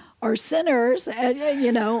land are sinners, At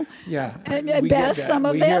best, some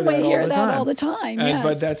of them, we hear that all the time. Yes.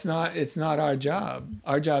 But it's not our job.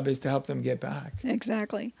 Our job is to help them get back.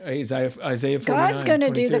 Exactly. Isaiah 49, God's going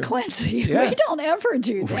to do the 22. cleansing. Yes. We don't ever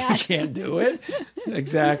do that. We can't do it.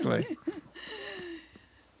 Exactly.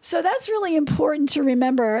 So that's really important to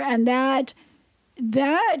remember, and that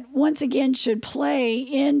once again should play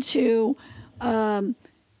into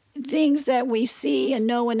things that we see and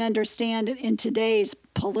know and understand in today's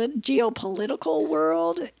geopolitical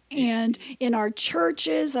world and in our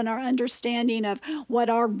churches and our understanding of what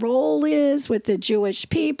our role is with the Jewish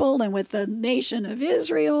people and with the nation of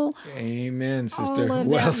Israel. Amen, sister. All of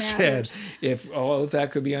Well that said. matters. If all of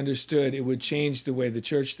that could be understood, it would change the way the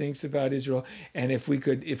church thinks about Israel. And if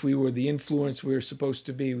we were the influence we were supposed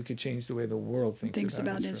to be, we could change the way the world thinks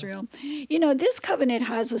about Israel. You know, this covenant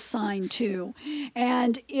has a sign too.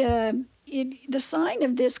 And the sign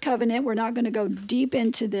of this covenant, we're not going to go deep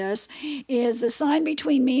into this, is the sign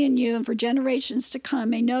between me and you, and for generations to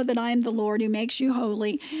come may know that I am the Lord who makes you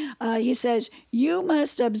holy. He says, you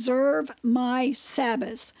must observe my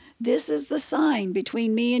Sabbaths. This is the sign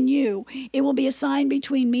between me and you. It will be a sign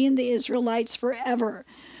between me and the Israelites forever.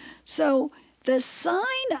 So the sign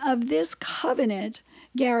of this covenant,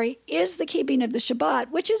 Gary, is the keeping of the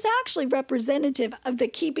Shabbat, which is actually representative of the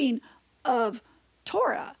keeping of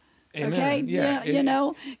Torah. Amen. Okay? Yeah. You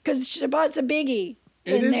know, because Shabbat's a biggie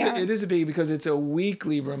in there. It is a biggie because it's a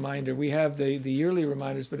weekly reminder. We have the yearly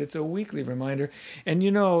reminders, but it's a weekly reminder. And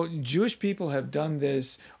you know, Jewish people have done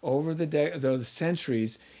this over the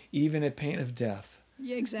centuries, even at pain of death.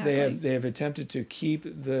 Yeah, exactly. They have attempted to keep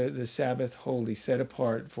the Sabbath holy, set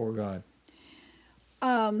apart for God.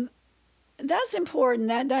 That's important.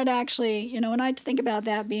 That actually, you know, when I think about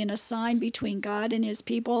that being a sign between God and his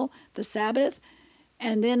people, the Sabbath,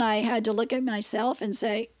 and then I had to look at myself and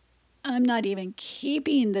say, I'm not even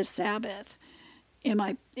keeping the Sabbath. Am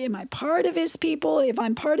I part of his people? If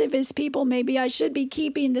I'm part of his people, maybe I should be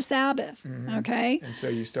keeping the Sabbath. Mm-hmm. Okay? And so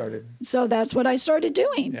you started. So that's what I started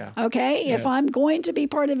doing. Yeah. Okay? Yes. If I'm going to be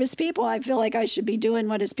part of his people, I feel like I should be doing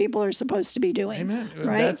what his people are supposed to be doing. Amen.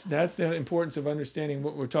 Right? That's the importance of understanding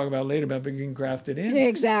what we're talking about later about being grafted in.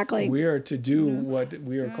 Exactly. We are to do what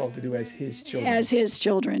we are called to do as his children. As his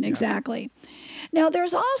children, exactly. Now,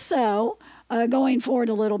 there's also, going forward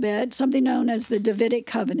a little bit, something known as the Davidic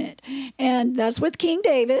covenant. And that's with King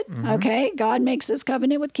David, okay? God makes this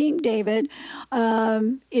covenant with King David.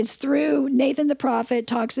 It's through Nathan the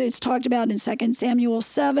prophet. It's talked about in 2 Samuel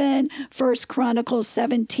 7, 1 Chronicles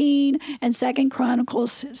 17, and 2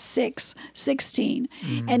 Chronicles 6:16.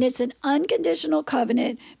 And it's an unconditional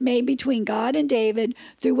covenant made between God and David,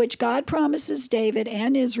 through which God promises David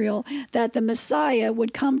and Israel that the Messiah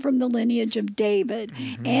would come from the lineage of David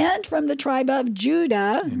and from the tribe of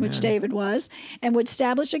Judah, which David was, and would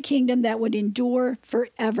establish a kingdom that would endure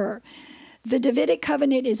forever. The Davidic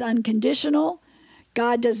covenant is unconditional.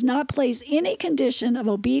 God does not place any condition of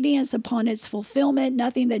obedience upon its fulfillment,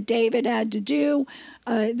 nothing that David had to do.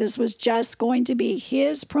 This was just going to be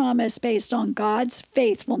his promise based on God's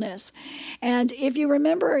faithfulness. And if you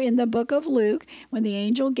remember in the book of Luke, when the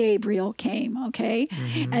angel Gabriel came, okay,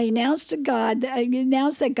 and he announced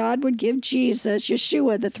that God would give Jesus,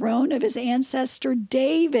 Yeshua, the throne of his ancestor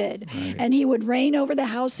David, and he would reign over the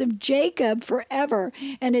house of Jacob forever,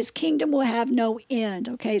 and his kingdom will have no end.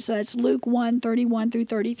 Okay, so that's Luke 1:31 through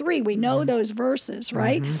 33. We know those verses,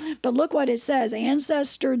 right? But look what it says: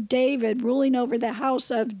 ancestor David ruling over the house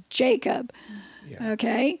of Jacob. Yeah.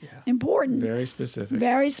 Okay? Yeah. Important. Very specific.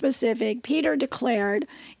 Very specific. Peter declared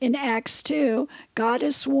in Acts 2, God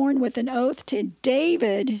has sworn with an oath to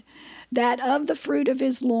David that of the fruit of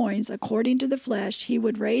his loins, according to the flesh, he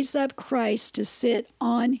would raise up Christ to sit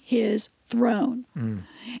on his throne.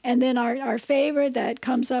 And then our favorite that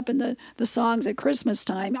comes up in the songs at Christmas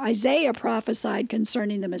time, Isaiah prophesied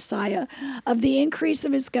concerning the Messiah, of the increase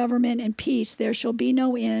of his government and peace there shall be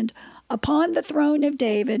no end upon the throne of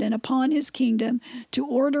David and upon his kingdom, to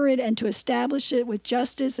order it and to establish it with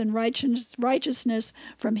justice and righteousness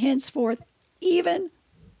from henceforth, even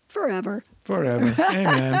forever. Forever.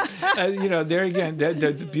 Amen. You know, there again,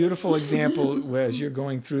 the beautiful example as you're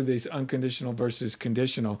going through these unconditional versus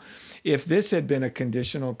conditional. If this had been a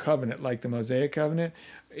conditional covenant like the Mosaic covenant,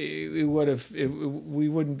 we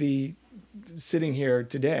wouldn't be sitting here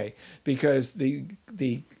today, because the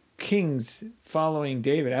kings following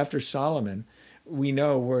David after Solomon, we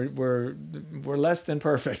know were less than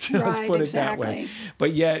perfect. Let's put it that way.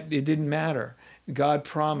 But yet it didn't matter. God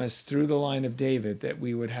promised through the line of David that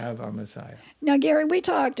we would have our Messiah. Now, Gary, we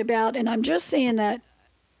talked about, and I'm just saying that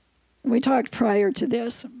we talked prior to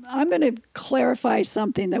this. I'm going to clarify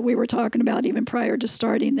something that we were talking about even prior to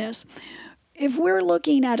starting this. If we're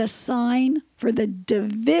looking at a sign for the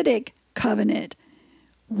Davidic covenant,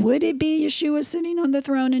 would it be Yeshua sitting on the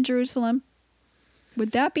throne in Jerusalem?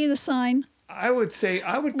 Would that be the sign? I would say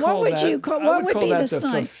what would be the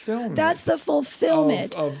sign? Fulfillment. That's the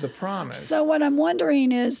fulfillment of the promise. So what I'm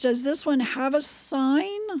wondering is, does this one have a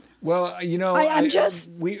sign Well, I'm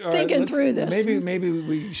just thinking through this. Maybe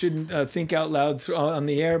we shouldn't think out loud on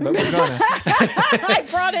the air, but we're gonna. I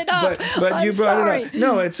brought it up. But you brought sorry. it up.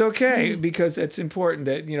 No, it's okay because it's important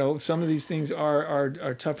that some of these things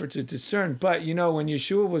are tougher to discern. But when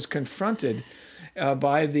Yeshua was confronted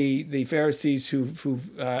by the Pharisees who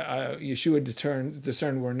Yeshua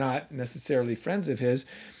discerned were not necessarily friends of his,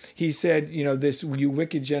 he said, this you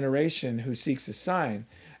wicked generation who seeks a sign.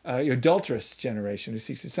 Adulterous generation who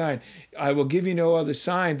seeks a sign. I will give you no other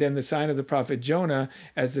sign than the sign of the prophet Jonah.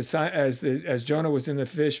 As Jonah was in the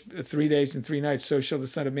fish 3 days and 3 nights, so shall the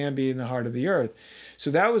Son of Man be in the heart of the earth. So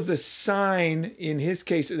that was the sign in his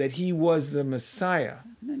case that he was the Messiah.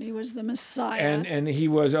 And he was the Messiah. And he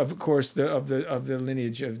was, of course, of the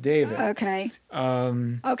lineage of David. Okay.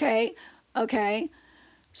 Okay.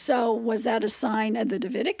 So was that a sign of the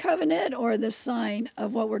Davidic covenant or the sign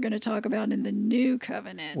of what we're going to talk about in the new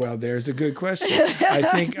covenant? Well, there's a good question. I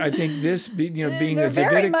think this, being the Davidic covenant, they're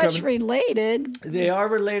very much related. They are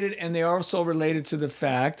related, and they are also related to the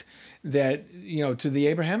fact that to the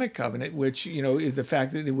Abrahamic covenant, which is the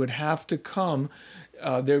fact that it would have to come.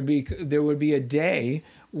 There would be a day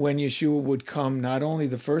when Yeshua would come not only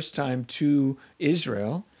the first time to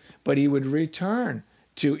Israel, but he would return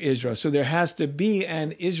to Israel. So there has to be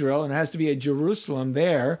an Israel, and there has to be a Jerusalem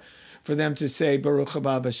there for them to say, Baruch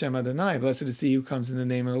haba b'Shem Adonai, blessed is he who comes in the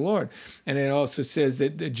name of the Lord. And it also says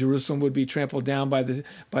that Jerusalem would be trampled down by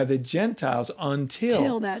the Gentiles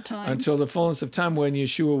until that time, until the fullness of time when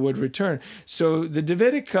Yeshua would return. So the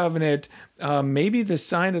Davidic covenant, maybe the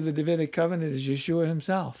sign of the Davidic covenant is Yeshua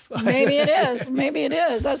himself. Maybe it is. Maybe it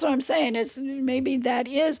is. That's what I'm saying. Maybe that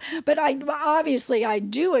is. But I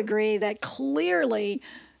do agree that clearly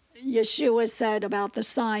Yeshua said about the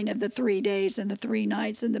sign of the 3 days and the 3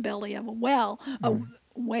 nights in the belly of a whale, or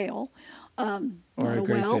not a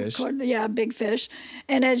great fish. Yeah, a big fish.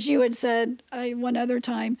 And as you had said one other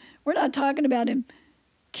time, we're not talking about him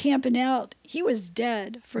camping out. He was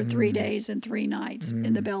dead for 3 days and 3 nights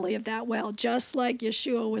in the belly of that whale, just like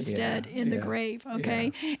Yeshua was dead in the grave.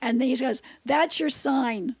 Okay, and these guys, that's your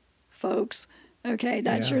sign, folks. Okay,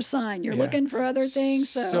 that's your sign. You're looking for other things,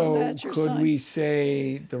 so that's your sign. So could we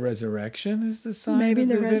say the resurrection is the sign? Maybe of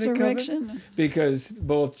the Davidic resurrection, covenant? Because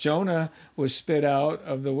both Jonah was spit out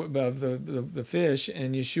of the fish,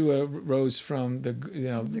 and Yeshua rose from the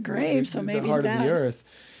grave. So maybe the heart of the earth.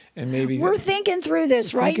 And maybe we're thinking through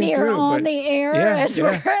this right here on the air as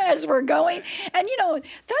we're going, and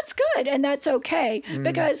that's good and that's okay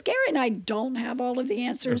because Gary and I don't have all of the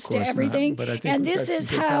answers to everything, but I think and this is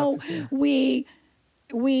how we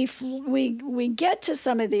get to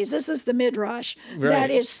some of these. This is the midrash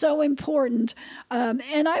that is so important,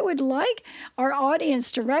 and I would like our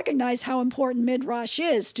audience to recognize how important midrash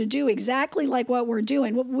is, to do exactly like what we're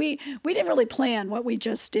doing. We didn't really plan what we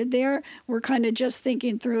just did there. We're kind of just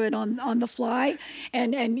thinking through it on the fly,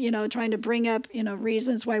 and trying to bring up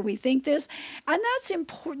reasons why we think this, and that's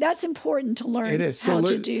important. That's important to learn how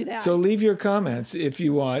to do that. So leave your comments if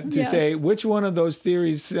you want to say which one of those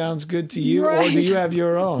theories sounds good to you, or do you have your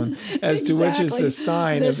own as to which is the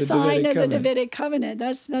sign of the Davidic covenant.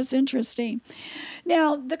 That's interesting.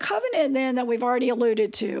 Now, the covenant then that we've already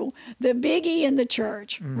alluded to, the biggie in the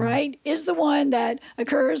church, right, is the one that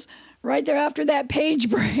occurs right there after that page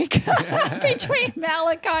break between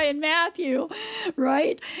Malachi and Matthew,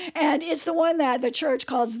 right? And it's the one that the church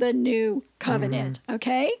calls the new covenant,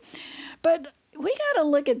 okay? But we got to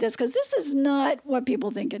look at this because this is not what people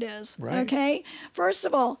think it is, okay? First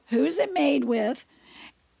of all, who's it made with?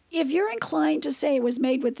 If you're inclined to say it was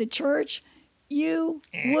made with the church, you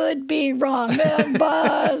would be wrong.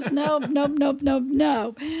 Buzz.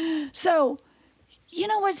 Nope. So,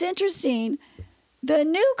 what's interesting? The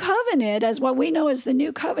new covenant, as what we know as the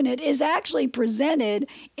new covenant, is actually presented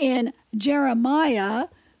in Jeremiah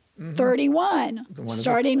 31,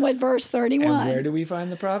 starting with verse 31. And where do we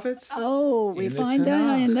find the prophets? Oh, we find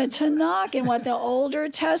that in the Tanakh, in what the Older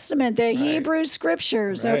Testament, the Hebrew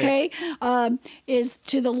Scriptures, okay, is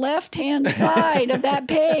to the left-hand side of that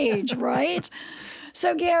page, right?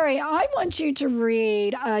 So, Gary, I want you to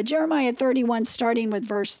read Jeremiah 31, starting with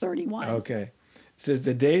verse 31. Okay. It says,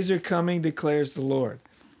 "The days are coming, declares the Lord,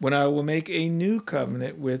 when I will make a new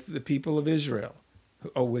covenant with the people of Israel."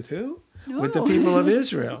 Oh, with who? With the people of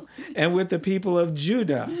Israel and with the people of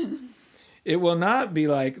Judah. It will not be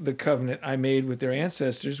like the covenant I made with their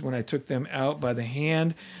ancestors when I took them out by the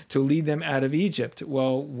hand to lead them out of Egypt.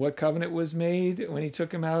 Well, what covenant was made when he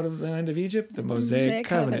took them out of the land of Egypt? The Mosaic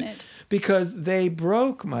covenant. because they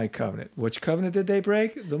broke my covenant. Which covenant did they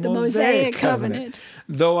break? The Mosaic covenant.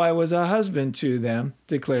 Though I was a husband to them,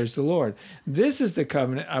 declares the Lord. This is the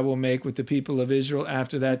covenant I will make with the people of Israel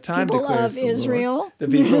after that time, People declares of the Israel. Lord. The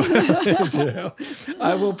people of Israel.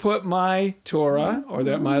 I will put my Torah, or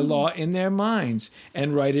my law, in their minds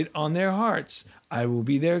and write it on their hearts. I will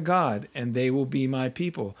be their God, and they will be my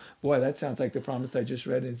people. Boy, that sounds like the promise I just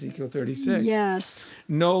read in Ezekiel 36. Yes.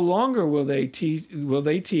 No longer will they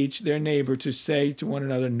teach their neighbor to say to one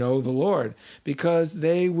another, know the Lord, because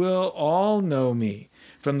they will all know me,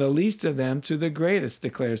 from the least of them to the greatest,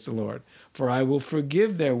 declares the Lord. For I will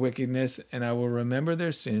forgive their wickedness, and I will remember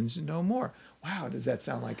their sins no more. Wow, does that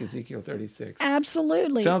sound like Ezekiel 36?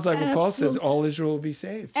 Absolutely. Sounds like what Paul says, all Israel will be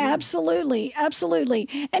saved. Too. Absolutely.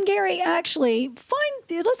 And Gary, actually,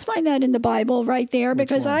 let's find that in the Bible right there,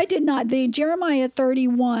 because I did not, the Jeremiah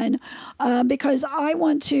 31, because I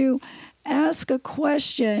want to ask a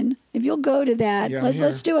question. If you'll go to that, Yeah,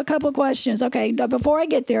 let's do a couple questions. Okay, before I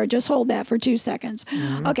get there, just hold that for 2 seconds.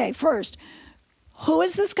 Mm-hmm. Okay, first, who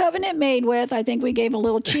is this covenant made with? I think we gave a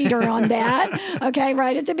little cheater on that. Okay,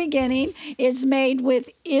 right at the beginning. It's made with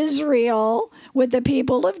Israel, with the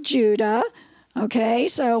people of Judah. Okay,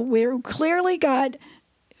 so we're clearly got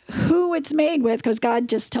who it's made with, because God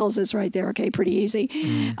just tells us right there. Okay, pretty easy.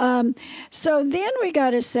 So then we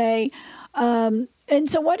got to say, and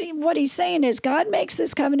so what he's saying is God makes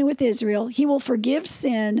this covenant with Israel. He will forgive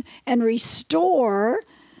sin and restore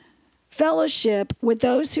fellowship with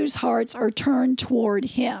those whose hearts are turned toward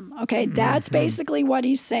him. Okay, that's basically what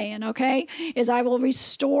he's saying. Okay, is I will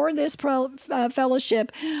restore this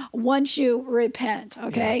fellowship once you repent.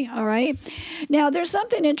 Okay, all right. Now there's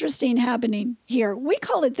something interesting happening here. We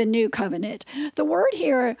call it the new covenant. The word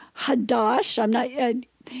here, hadash. I'm not.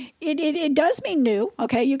 It does mean new,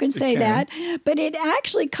 okay, you can say that, but it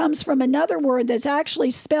actually comes from another word that's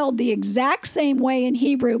actually spelled the exact same way in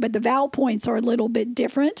Hebrew, but the vowel points are a little bit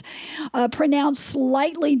different, pronounced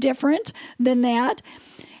slightly different than that.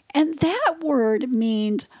 And that word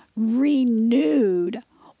means renewed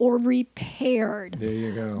or repaired. There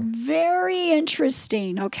you go. Very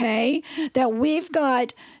interesting, okay, that we've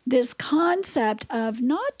got this concept of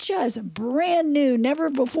not just brand new, never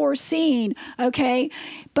before seen, okay,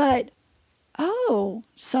 but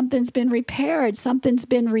something's been repaired, something's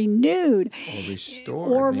been renewed.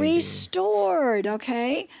 Or restored,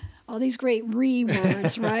 okay? All these great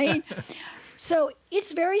words, right? So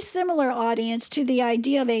it's very similar, audience, to the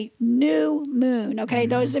idea of a new moon, okay?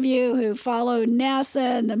 Those of you who follow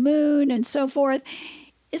NASA and the moon and so forth,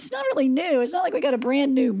 it's not really new. It's not like we got a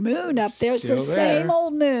brand new moon up there. It's the same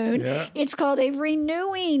old moon. Yeah. It's called a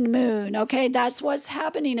renewing moon, okay? That's what's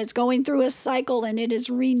happening. It's going through a cycle and it is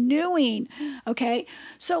renewing, okay?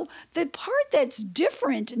 So the part that's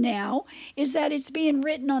different now is that it's being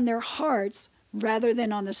written on their hearts rather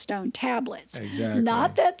than on the stone tablets. Exactly.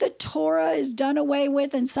 Not that the Torah is done away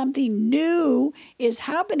with and something new is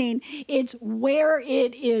happening. It's where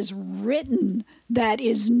it is written that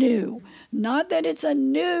is new. Not that it's a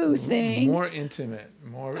new thing. More intimate,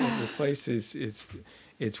 more the place is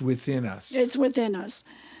it's within us. It's within us.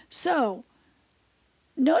 So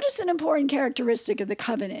notice an important characteristic of the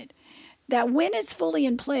covenant, that when it's fully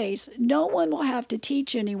in place, no one will have to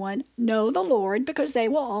teach anyone, know the Lord, because they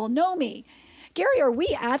will all know me. Gary, are we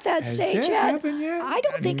at that stage Has that yet? happened yet? I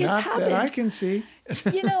don't think it's Not happened. that I can see.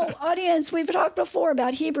 You know, audience, we've talked before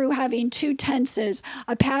about Hebrew having two tenses,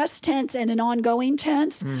 a past tense and an ongoing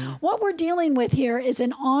tense. What we're dealing with here is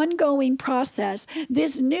an ongoing process.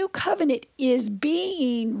 This new covenant is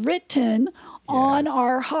being written on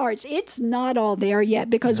our hearts. It's not all there yet,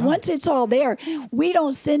 because once it's all there, we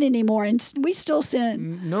don't sin anymore, and we still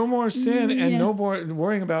sin. No more sin and no more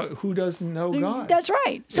worrying about who doesn't know God. That's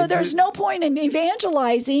right. So there's no point in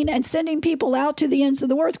evangelizing and sending people out to the ends of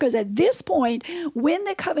the earth, because at this point, when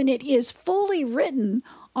the covenant is fully written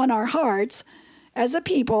on our hearts as a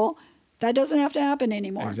people, that doesn't have to happen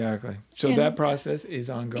anymore. Exactly. So that process is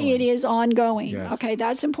ongoing. It is ongoing. Yes. Okay,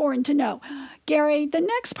 that's important to know. Gary, the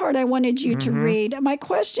next part I wanted you to read, my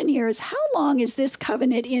question here is, how long is this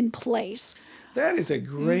covenant in place? That is a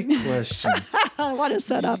great question. What a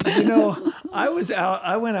setup. You know, I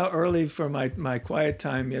went out early for my quiet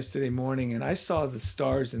time yesterday morning, and I saw the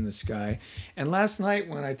stars in the sky. And last night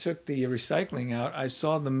when I took the recycling out, I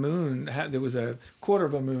saw the moon. There was a quarter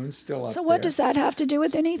of a moon still up there. So what does that have to do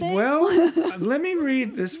with anything? Well, let me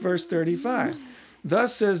read this verse 35.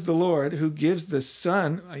 Thus says the Lord, who gives the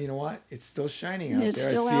sun. You know what? It's still shining out It's there.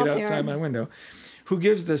 still I see out it there. outside my window. Who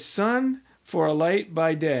gives the sun for a light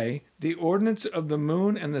by day, the ordinance of the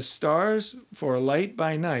moon and the stars for a light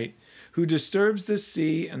by night, who disturbs the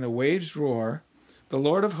sea and the waves roar. The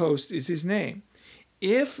Lord of hosts is his name.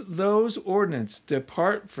 If those ordinances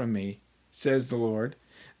depart from me, says the Lord,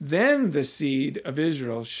 then the seed of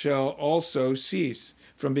Israel shall also cease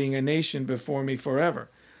from being a nation before me forever.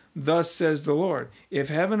 Thus says the Lord, if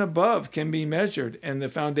heaven above can be measured and the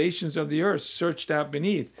foundations of the earth searched out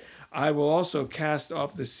beneath, I will also cast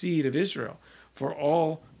off the seed of Israel for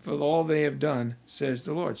all they have done, says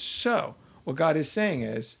the Lord. So what God is saying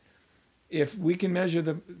is, if we can measure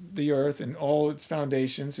the earth and all its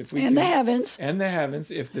foundations, the heavens,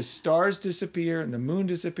 if the stars disappear and the moon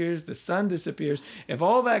disappears, the sun disappears, if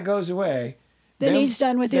all that goes away, then he's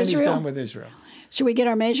done with Israel. He's done with Israel. Should we get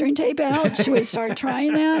our measuring tape out? Should we start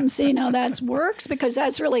trying that and seeing how that works? Because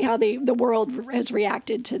that's really how the world has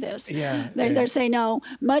reacted to this. Yeah, They're saying no.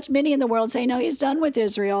 Many in the world say no. He's done with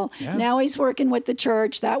Israel. Yeah. Now he's working with the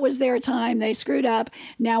church. That was their time. They screwed up.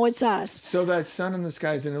 Now it's us. So that sun in the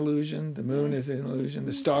sky is an illusion. The moon is an illusion.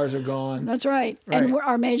 The stars are gone. That's right. And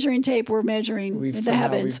our measuring tape, we're measuring the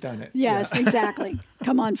heavens. We've done it. Yes, yeah. Exactly.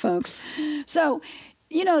 Come on, folks. So,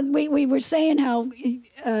 we were saying how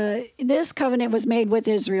this covenant was made with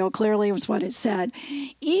Israel. Clearly, was what it said.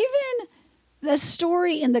 Even the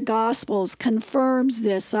story in the Gospels confirms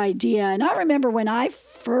this idea. And I remember when I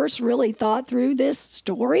first really thought through this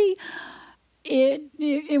story,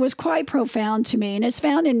 it was quite profound to me, and it's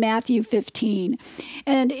found in Matthew 15.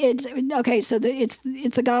 And it's okay. So it's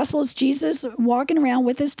the Gospels. Jesus walking around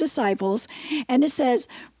with his disciples, and it says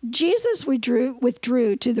Jesus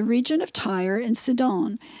withdrew to the region of Tyre and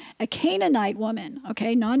Sidon. A Canaanite woman,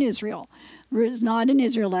 okay, non-Israel, was not an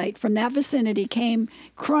Israelite, from that vicinity came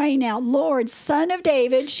crying out, "Lord, Son of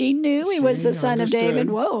David!" She knew he was the Son of David.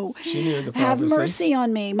 Whoa! She knew the prophecy. "Have mercy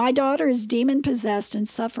on me. My daughter is demon-possessed and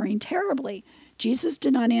suffering terribly." Jesus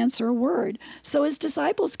did not answer a word. So his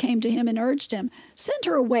disciples came to him and urged him, "Send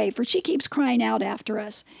her away, for she keeps crying out after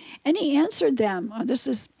us." And he answered them,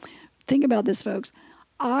 think about this, folks,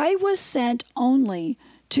 "I was sent only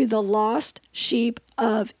to the lost sheep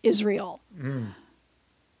of Israel."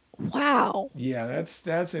 Wow. Yeah, that's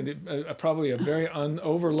probably a very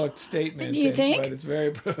overlooked statement. Do you think? But it's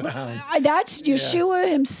very profound. That's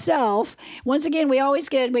Yeshua himself. Once again, we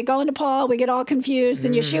go into Paul, we get all confused,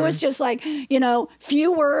 and Yeshua's just like,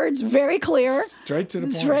 few words, very clear. Straight to the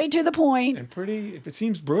point. Straight to the point. And it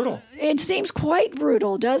seems brutal. It seems quite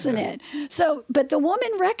brutal, doesn't it? So, but the woman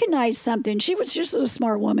recognized something. She was just a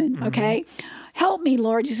smart woman, okay? "Help me,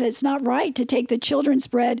 Lord." He said, "It's not right to take the children's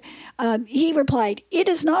bread." He replied, "It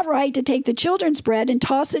is not right to take the children's bread and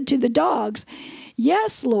toss it to the dogs."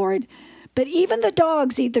 "Yes, Lord, but even the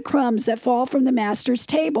dogs eat the crumbs that fall from the master's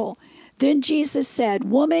table." Then Jesus said,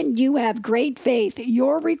 "Woman, you have great faith.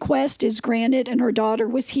 Your request is granted," and her daughter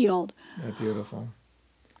was healed. That's beautiful.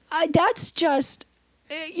 That's just,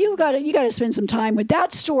 you got to spend some time with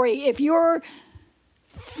that story. If you're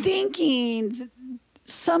thinking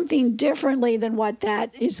something differently than what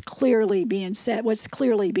that is clearly being said, what's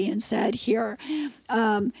clearly being said here.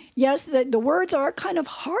 Yes, the words are kind of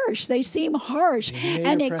harsh. They seem harsh.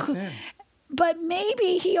 But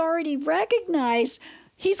maybe he already recognized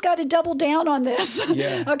he's got to double down on this.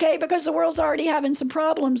 Yeah. Okay, because the world's already having some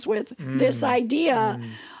problems with this idea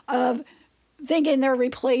of thinking they're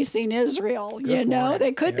replacing Israel. Good point.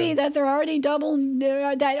 They could be that they're already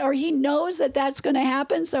or he knows that that's going to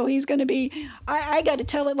happen. So he's going to be, I got to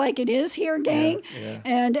tell it like it is here, gang. Yeah.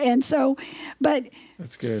 And so, but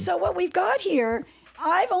that's good. So what we've got here,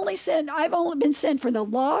 I've only been sent for the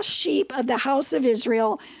lost sheep of the house of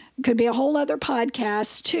Israel. Could be a whole other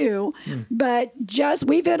podcast too, but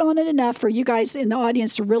we've hit on it enough for you guys in the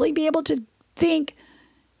audience to really be able to think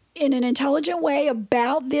in an intelligent way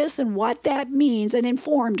about this and what that means, an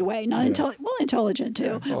informed way, not intelligent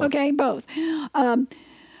too. Yeah, both. Okay, both.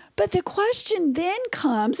 But the question then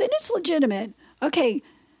comes, and it's legitimate. Okay,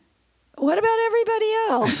 what about everybody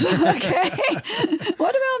else? Okay,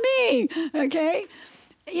 what about me? Okay,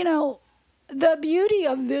 the beauty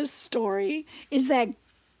of this story is that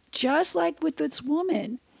just like with this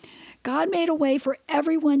woman, God made a way for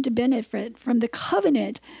everyone to benefit from the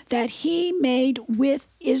covenant that he made with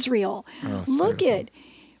Israel. Look at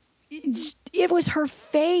it was her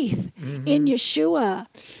faith in Yeshua.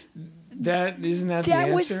 Isn't that the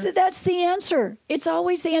answer? That's the answer. It's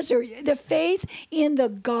always the answer. The faith in the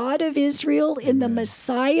God of Israel, in the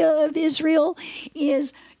Messiah of Israel,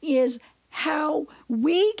 is how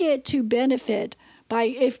we get to benefit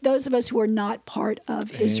if those of us who are not part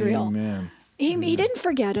of Israel. Amen. He didn't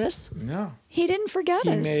forget us. No. He didn't forget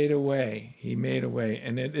us. He made a way.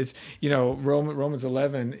 And it's Romans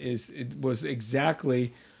 11 was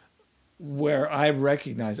exactly where I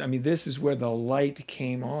recognize, I mean, this is where the light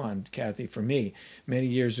came on, Kathy, for me many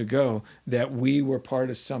years ago, that we were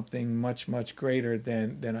part of something much, much greater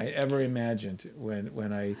than I ever imagined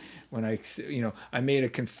when I I made a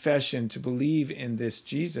confession to believe in this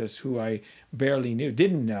Jesus who I barely knew,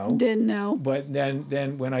 didn't know. But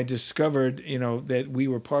then when I discovered, that we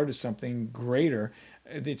were part of something greater,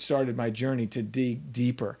 it started my journey to dig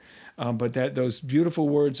deeper. But those beautiful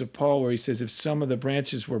words of Paul where he says, if some of the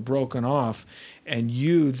branches were broken off, and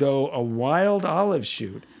you, though a wild olive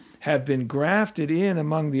shoot, have been grafted in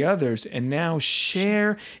among the others, and now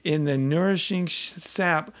share in the nourishing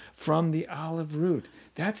sap from the olive root.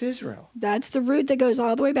 That's Israel. That's the root that goes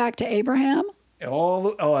all the way back to Abraham. I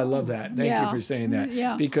love that. Thank you for saying that.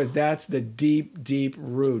 Yeah. Because that's the deep, deep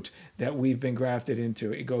root that we've been grafted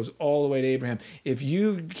into. It goes all the way to Abraham. If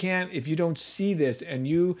you don't see this and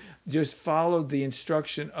you just follow the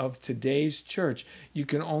instruction of today's church, you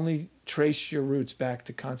can only trace your roots back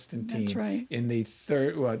to Constantine. That's right. In the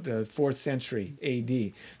 4th century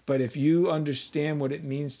AD. But if you understand what it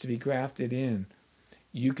means to be grafted in,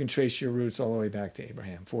 you can trace your roots all the way back to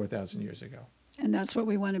Abraham 4,000 years ago. And that's what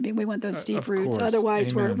we want to be. We want those deep Of roots. course.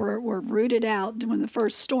 Otherwise, Amen. we're rooted out when the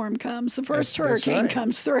first storm comes, the first That's hurricane right.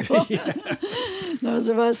 comes through. Those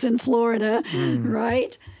of us in Florida,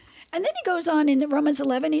 right? And then he goes on in Romans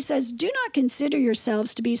 11, he says, do not consider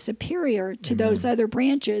yourselves to be superior to those other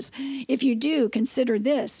branches. If you do, consider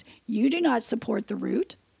this. You do not support the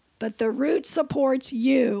root, but the root supports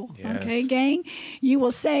you. Yes. Okay, gang? You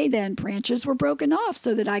will say then, branches were broken off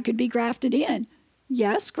so that I could be grafted in.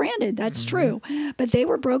 Yes, granted, that's true. But they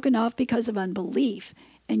were broken off because of unbelief.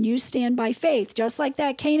 And you stand by faith, just like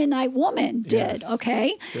that Canaanite woman did, Yes.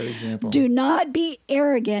 okay? Good example. Do not be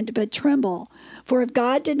arrogant, but tremble. For if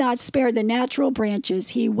God did not spare the natural branches,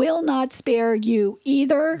 he will not spare you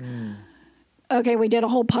either. Okay, we did a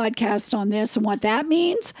whole podcast on this and what that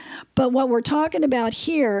means. But what we're talking about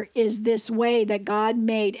here is this way that God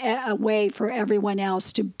made a way for everyone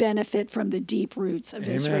else to benefit from the deep roots of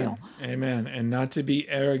Israel. Amen. And not to be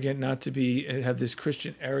arrogant, not to have this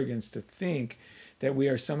Christian arrogance to think that we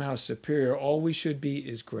are somehow superior. All we should be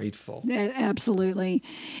is grateful. Absolutely.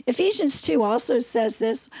 Ephesians 2 also says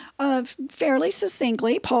this fairly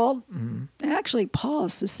succinctly. Paul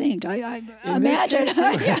is succinct. I imagine.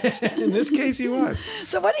 In this case, he was.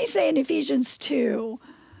 So what did he say in Ephesians 2,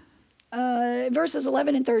 verses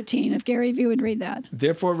 11 and 13? If Gary, if you would read that.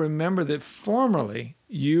 Therefore, remember that formerly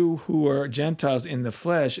you who were Gentiles in the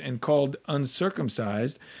flesh and called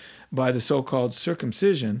uncircumcised by the so-called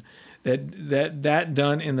circumcision, that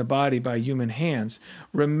done in the body by human hands.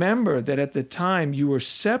 Remember that at the time you were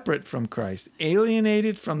separate from Christ,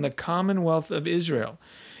 alienated from the commonwealth of Israel,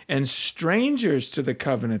 and strangers to the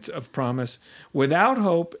covenants of promise, without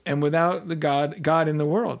hope and without the God in the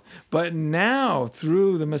world. But now,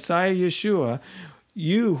 through the Messiah Yeshua,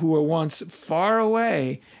 you who were once far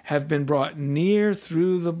away have been brought near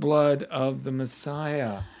through the blood of the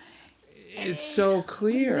Messiah. It's so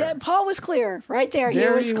clear. Yeah, Paul was clear right there.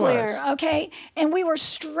 There He was he clear. was. Okay. And we were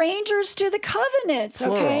strangers to the covenants.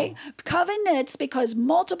 Okay. Covenants, because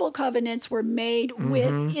multiple covenants were made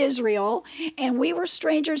with Israel, and we were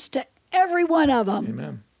strangers to every one of them.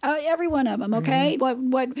 Amen. Every one of them, okay?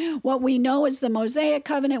 What we know as the Mosaic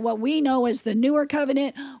covenant, what we know as the newer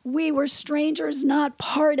covenant, we were strangers, not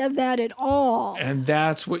part of that at all. And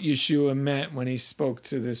that's what Yeshua meant when he spoke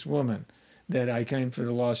to this woman, that I came for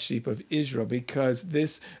the lost sheep of Israel, because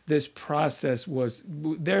this process was,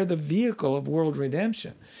 they're the vehicle of world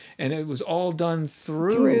redemption. And it was all done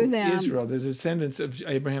through them. Israel, the descendants of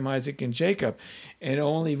Abraham, Isaac, and Jacob. And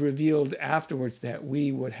only revealed afterwards that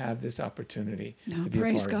we would have this opportunity to be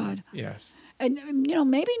praise a part God. of it. Yes. And,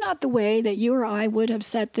 maybe not the way that you or I would have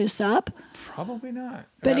set this up, Probably not.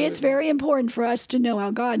 but it's very important for us to know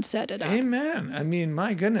how God set it up. Amen. I mean,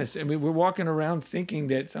 my goodness. I mean, we're walking around thinking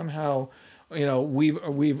that somehow,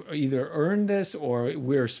 we've either earned this or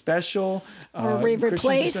we're special. Or we've Christians are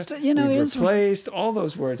replaced, special. you know, We've is- replaced. All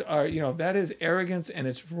those words are, that is arrogance and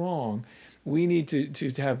it's wrong. We need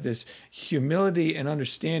to have this humility and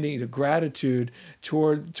understanding, the gratitude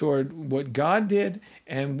toward what God did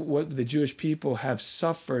and what the Jewish people have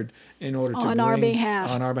suffered in order to On our behalf.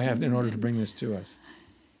 in order to bring this to us.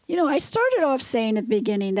 I started off saying at the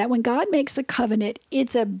beginning that when God makes a covenant,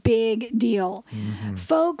 it's a big deal.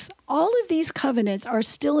 Folks, all of these covenants are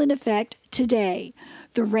still in effect today.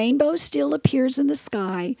 The rainbow still appears in the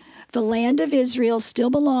sky. The land of Israel still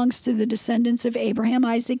belongs to the descendants of Abraham,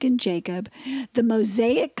 Isaac, and Jacob. The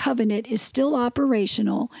Mosaic covenant is still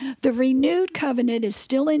operational. The renewed covenant is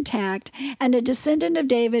still intact, and a descendant of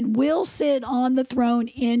David will sit on the throne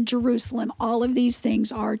in Jerusalem. All of these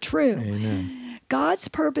things are true. Amen. God's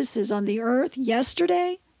purposes on the earth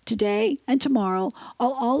yesterday, today, and tomorrow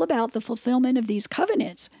are all about the fulfillment of these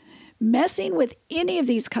covenants. Messing with any of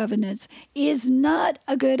these covenants is not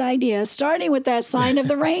a good idea, starting with that sign of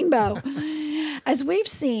the rainbow. As we've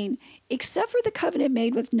seen, except for the covenant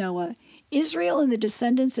made with Noah, Israel and the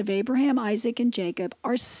descendants of Abraham, Isaac, and Jacob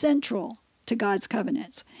are central to God's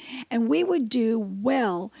covenants. And we would do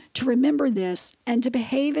well to remember this and to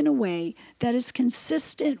behave in a way that is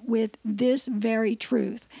consistent with this very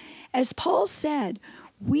truth. As Paul said,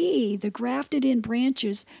 we, the grafted in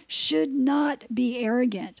branches, should not be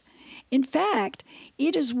arrogant. In fact,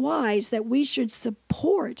 it is wise that we should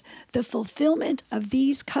support the fulfillment of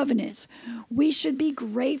these covenants. We should be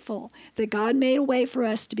grateful that God made a way for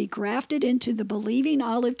us to be grafted into the believing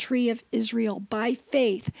olive tree of Israel by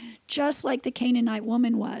faith, just like the Canaanite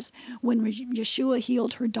woman was when Yeshua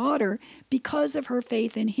healed her daughter because of her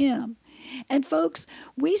faith in him. And folks,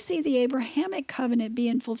 we see the Abrahamic covenant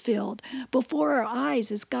being fulfilled before our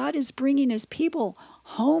eyes as God is bringing his people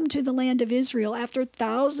home to the land of Israel after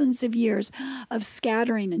thousands of years of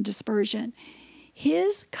scattering and dispersion.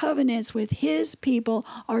 His covenants with his people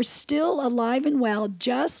are still alive and well,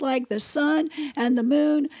 just like the sun and the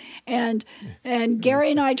moon and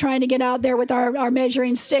Gary and I trying to get out there with our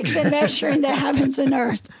measuring sticks and measuring the heavens and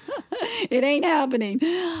earth. It ain't happening.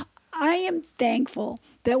 I am thankful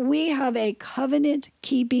that we have a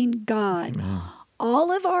covenant-keeping God. Amen.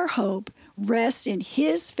 All of our hope rests in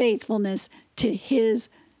his faithfulness to his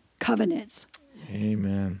covenants.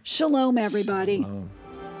 Amen. Shalom, everybody. Shalom.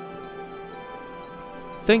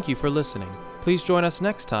 Thank you for listening. Please join us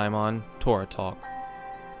next time on Torah Talk.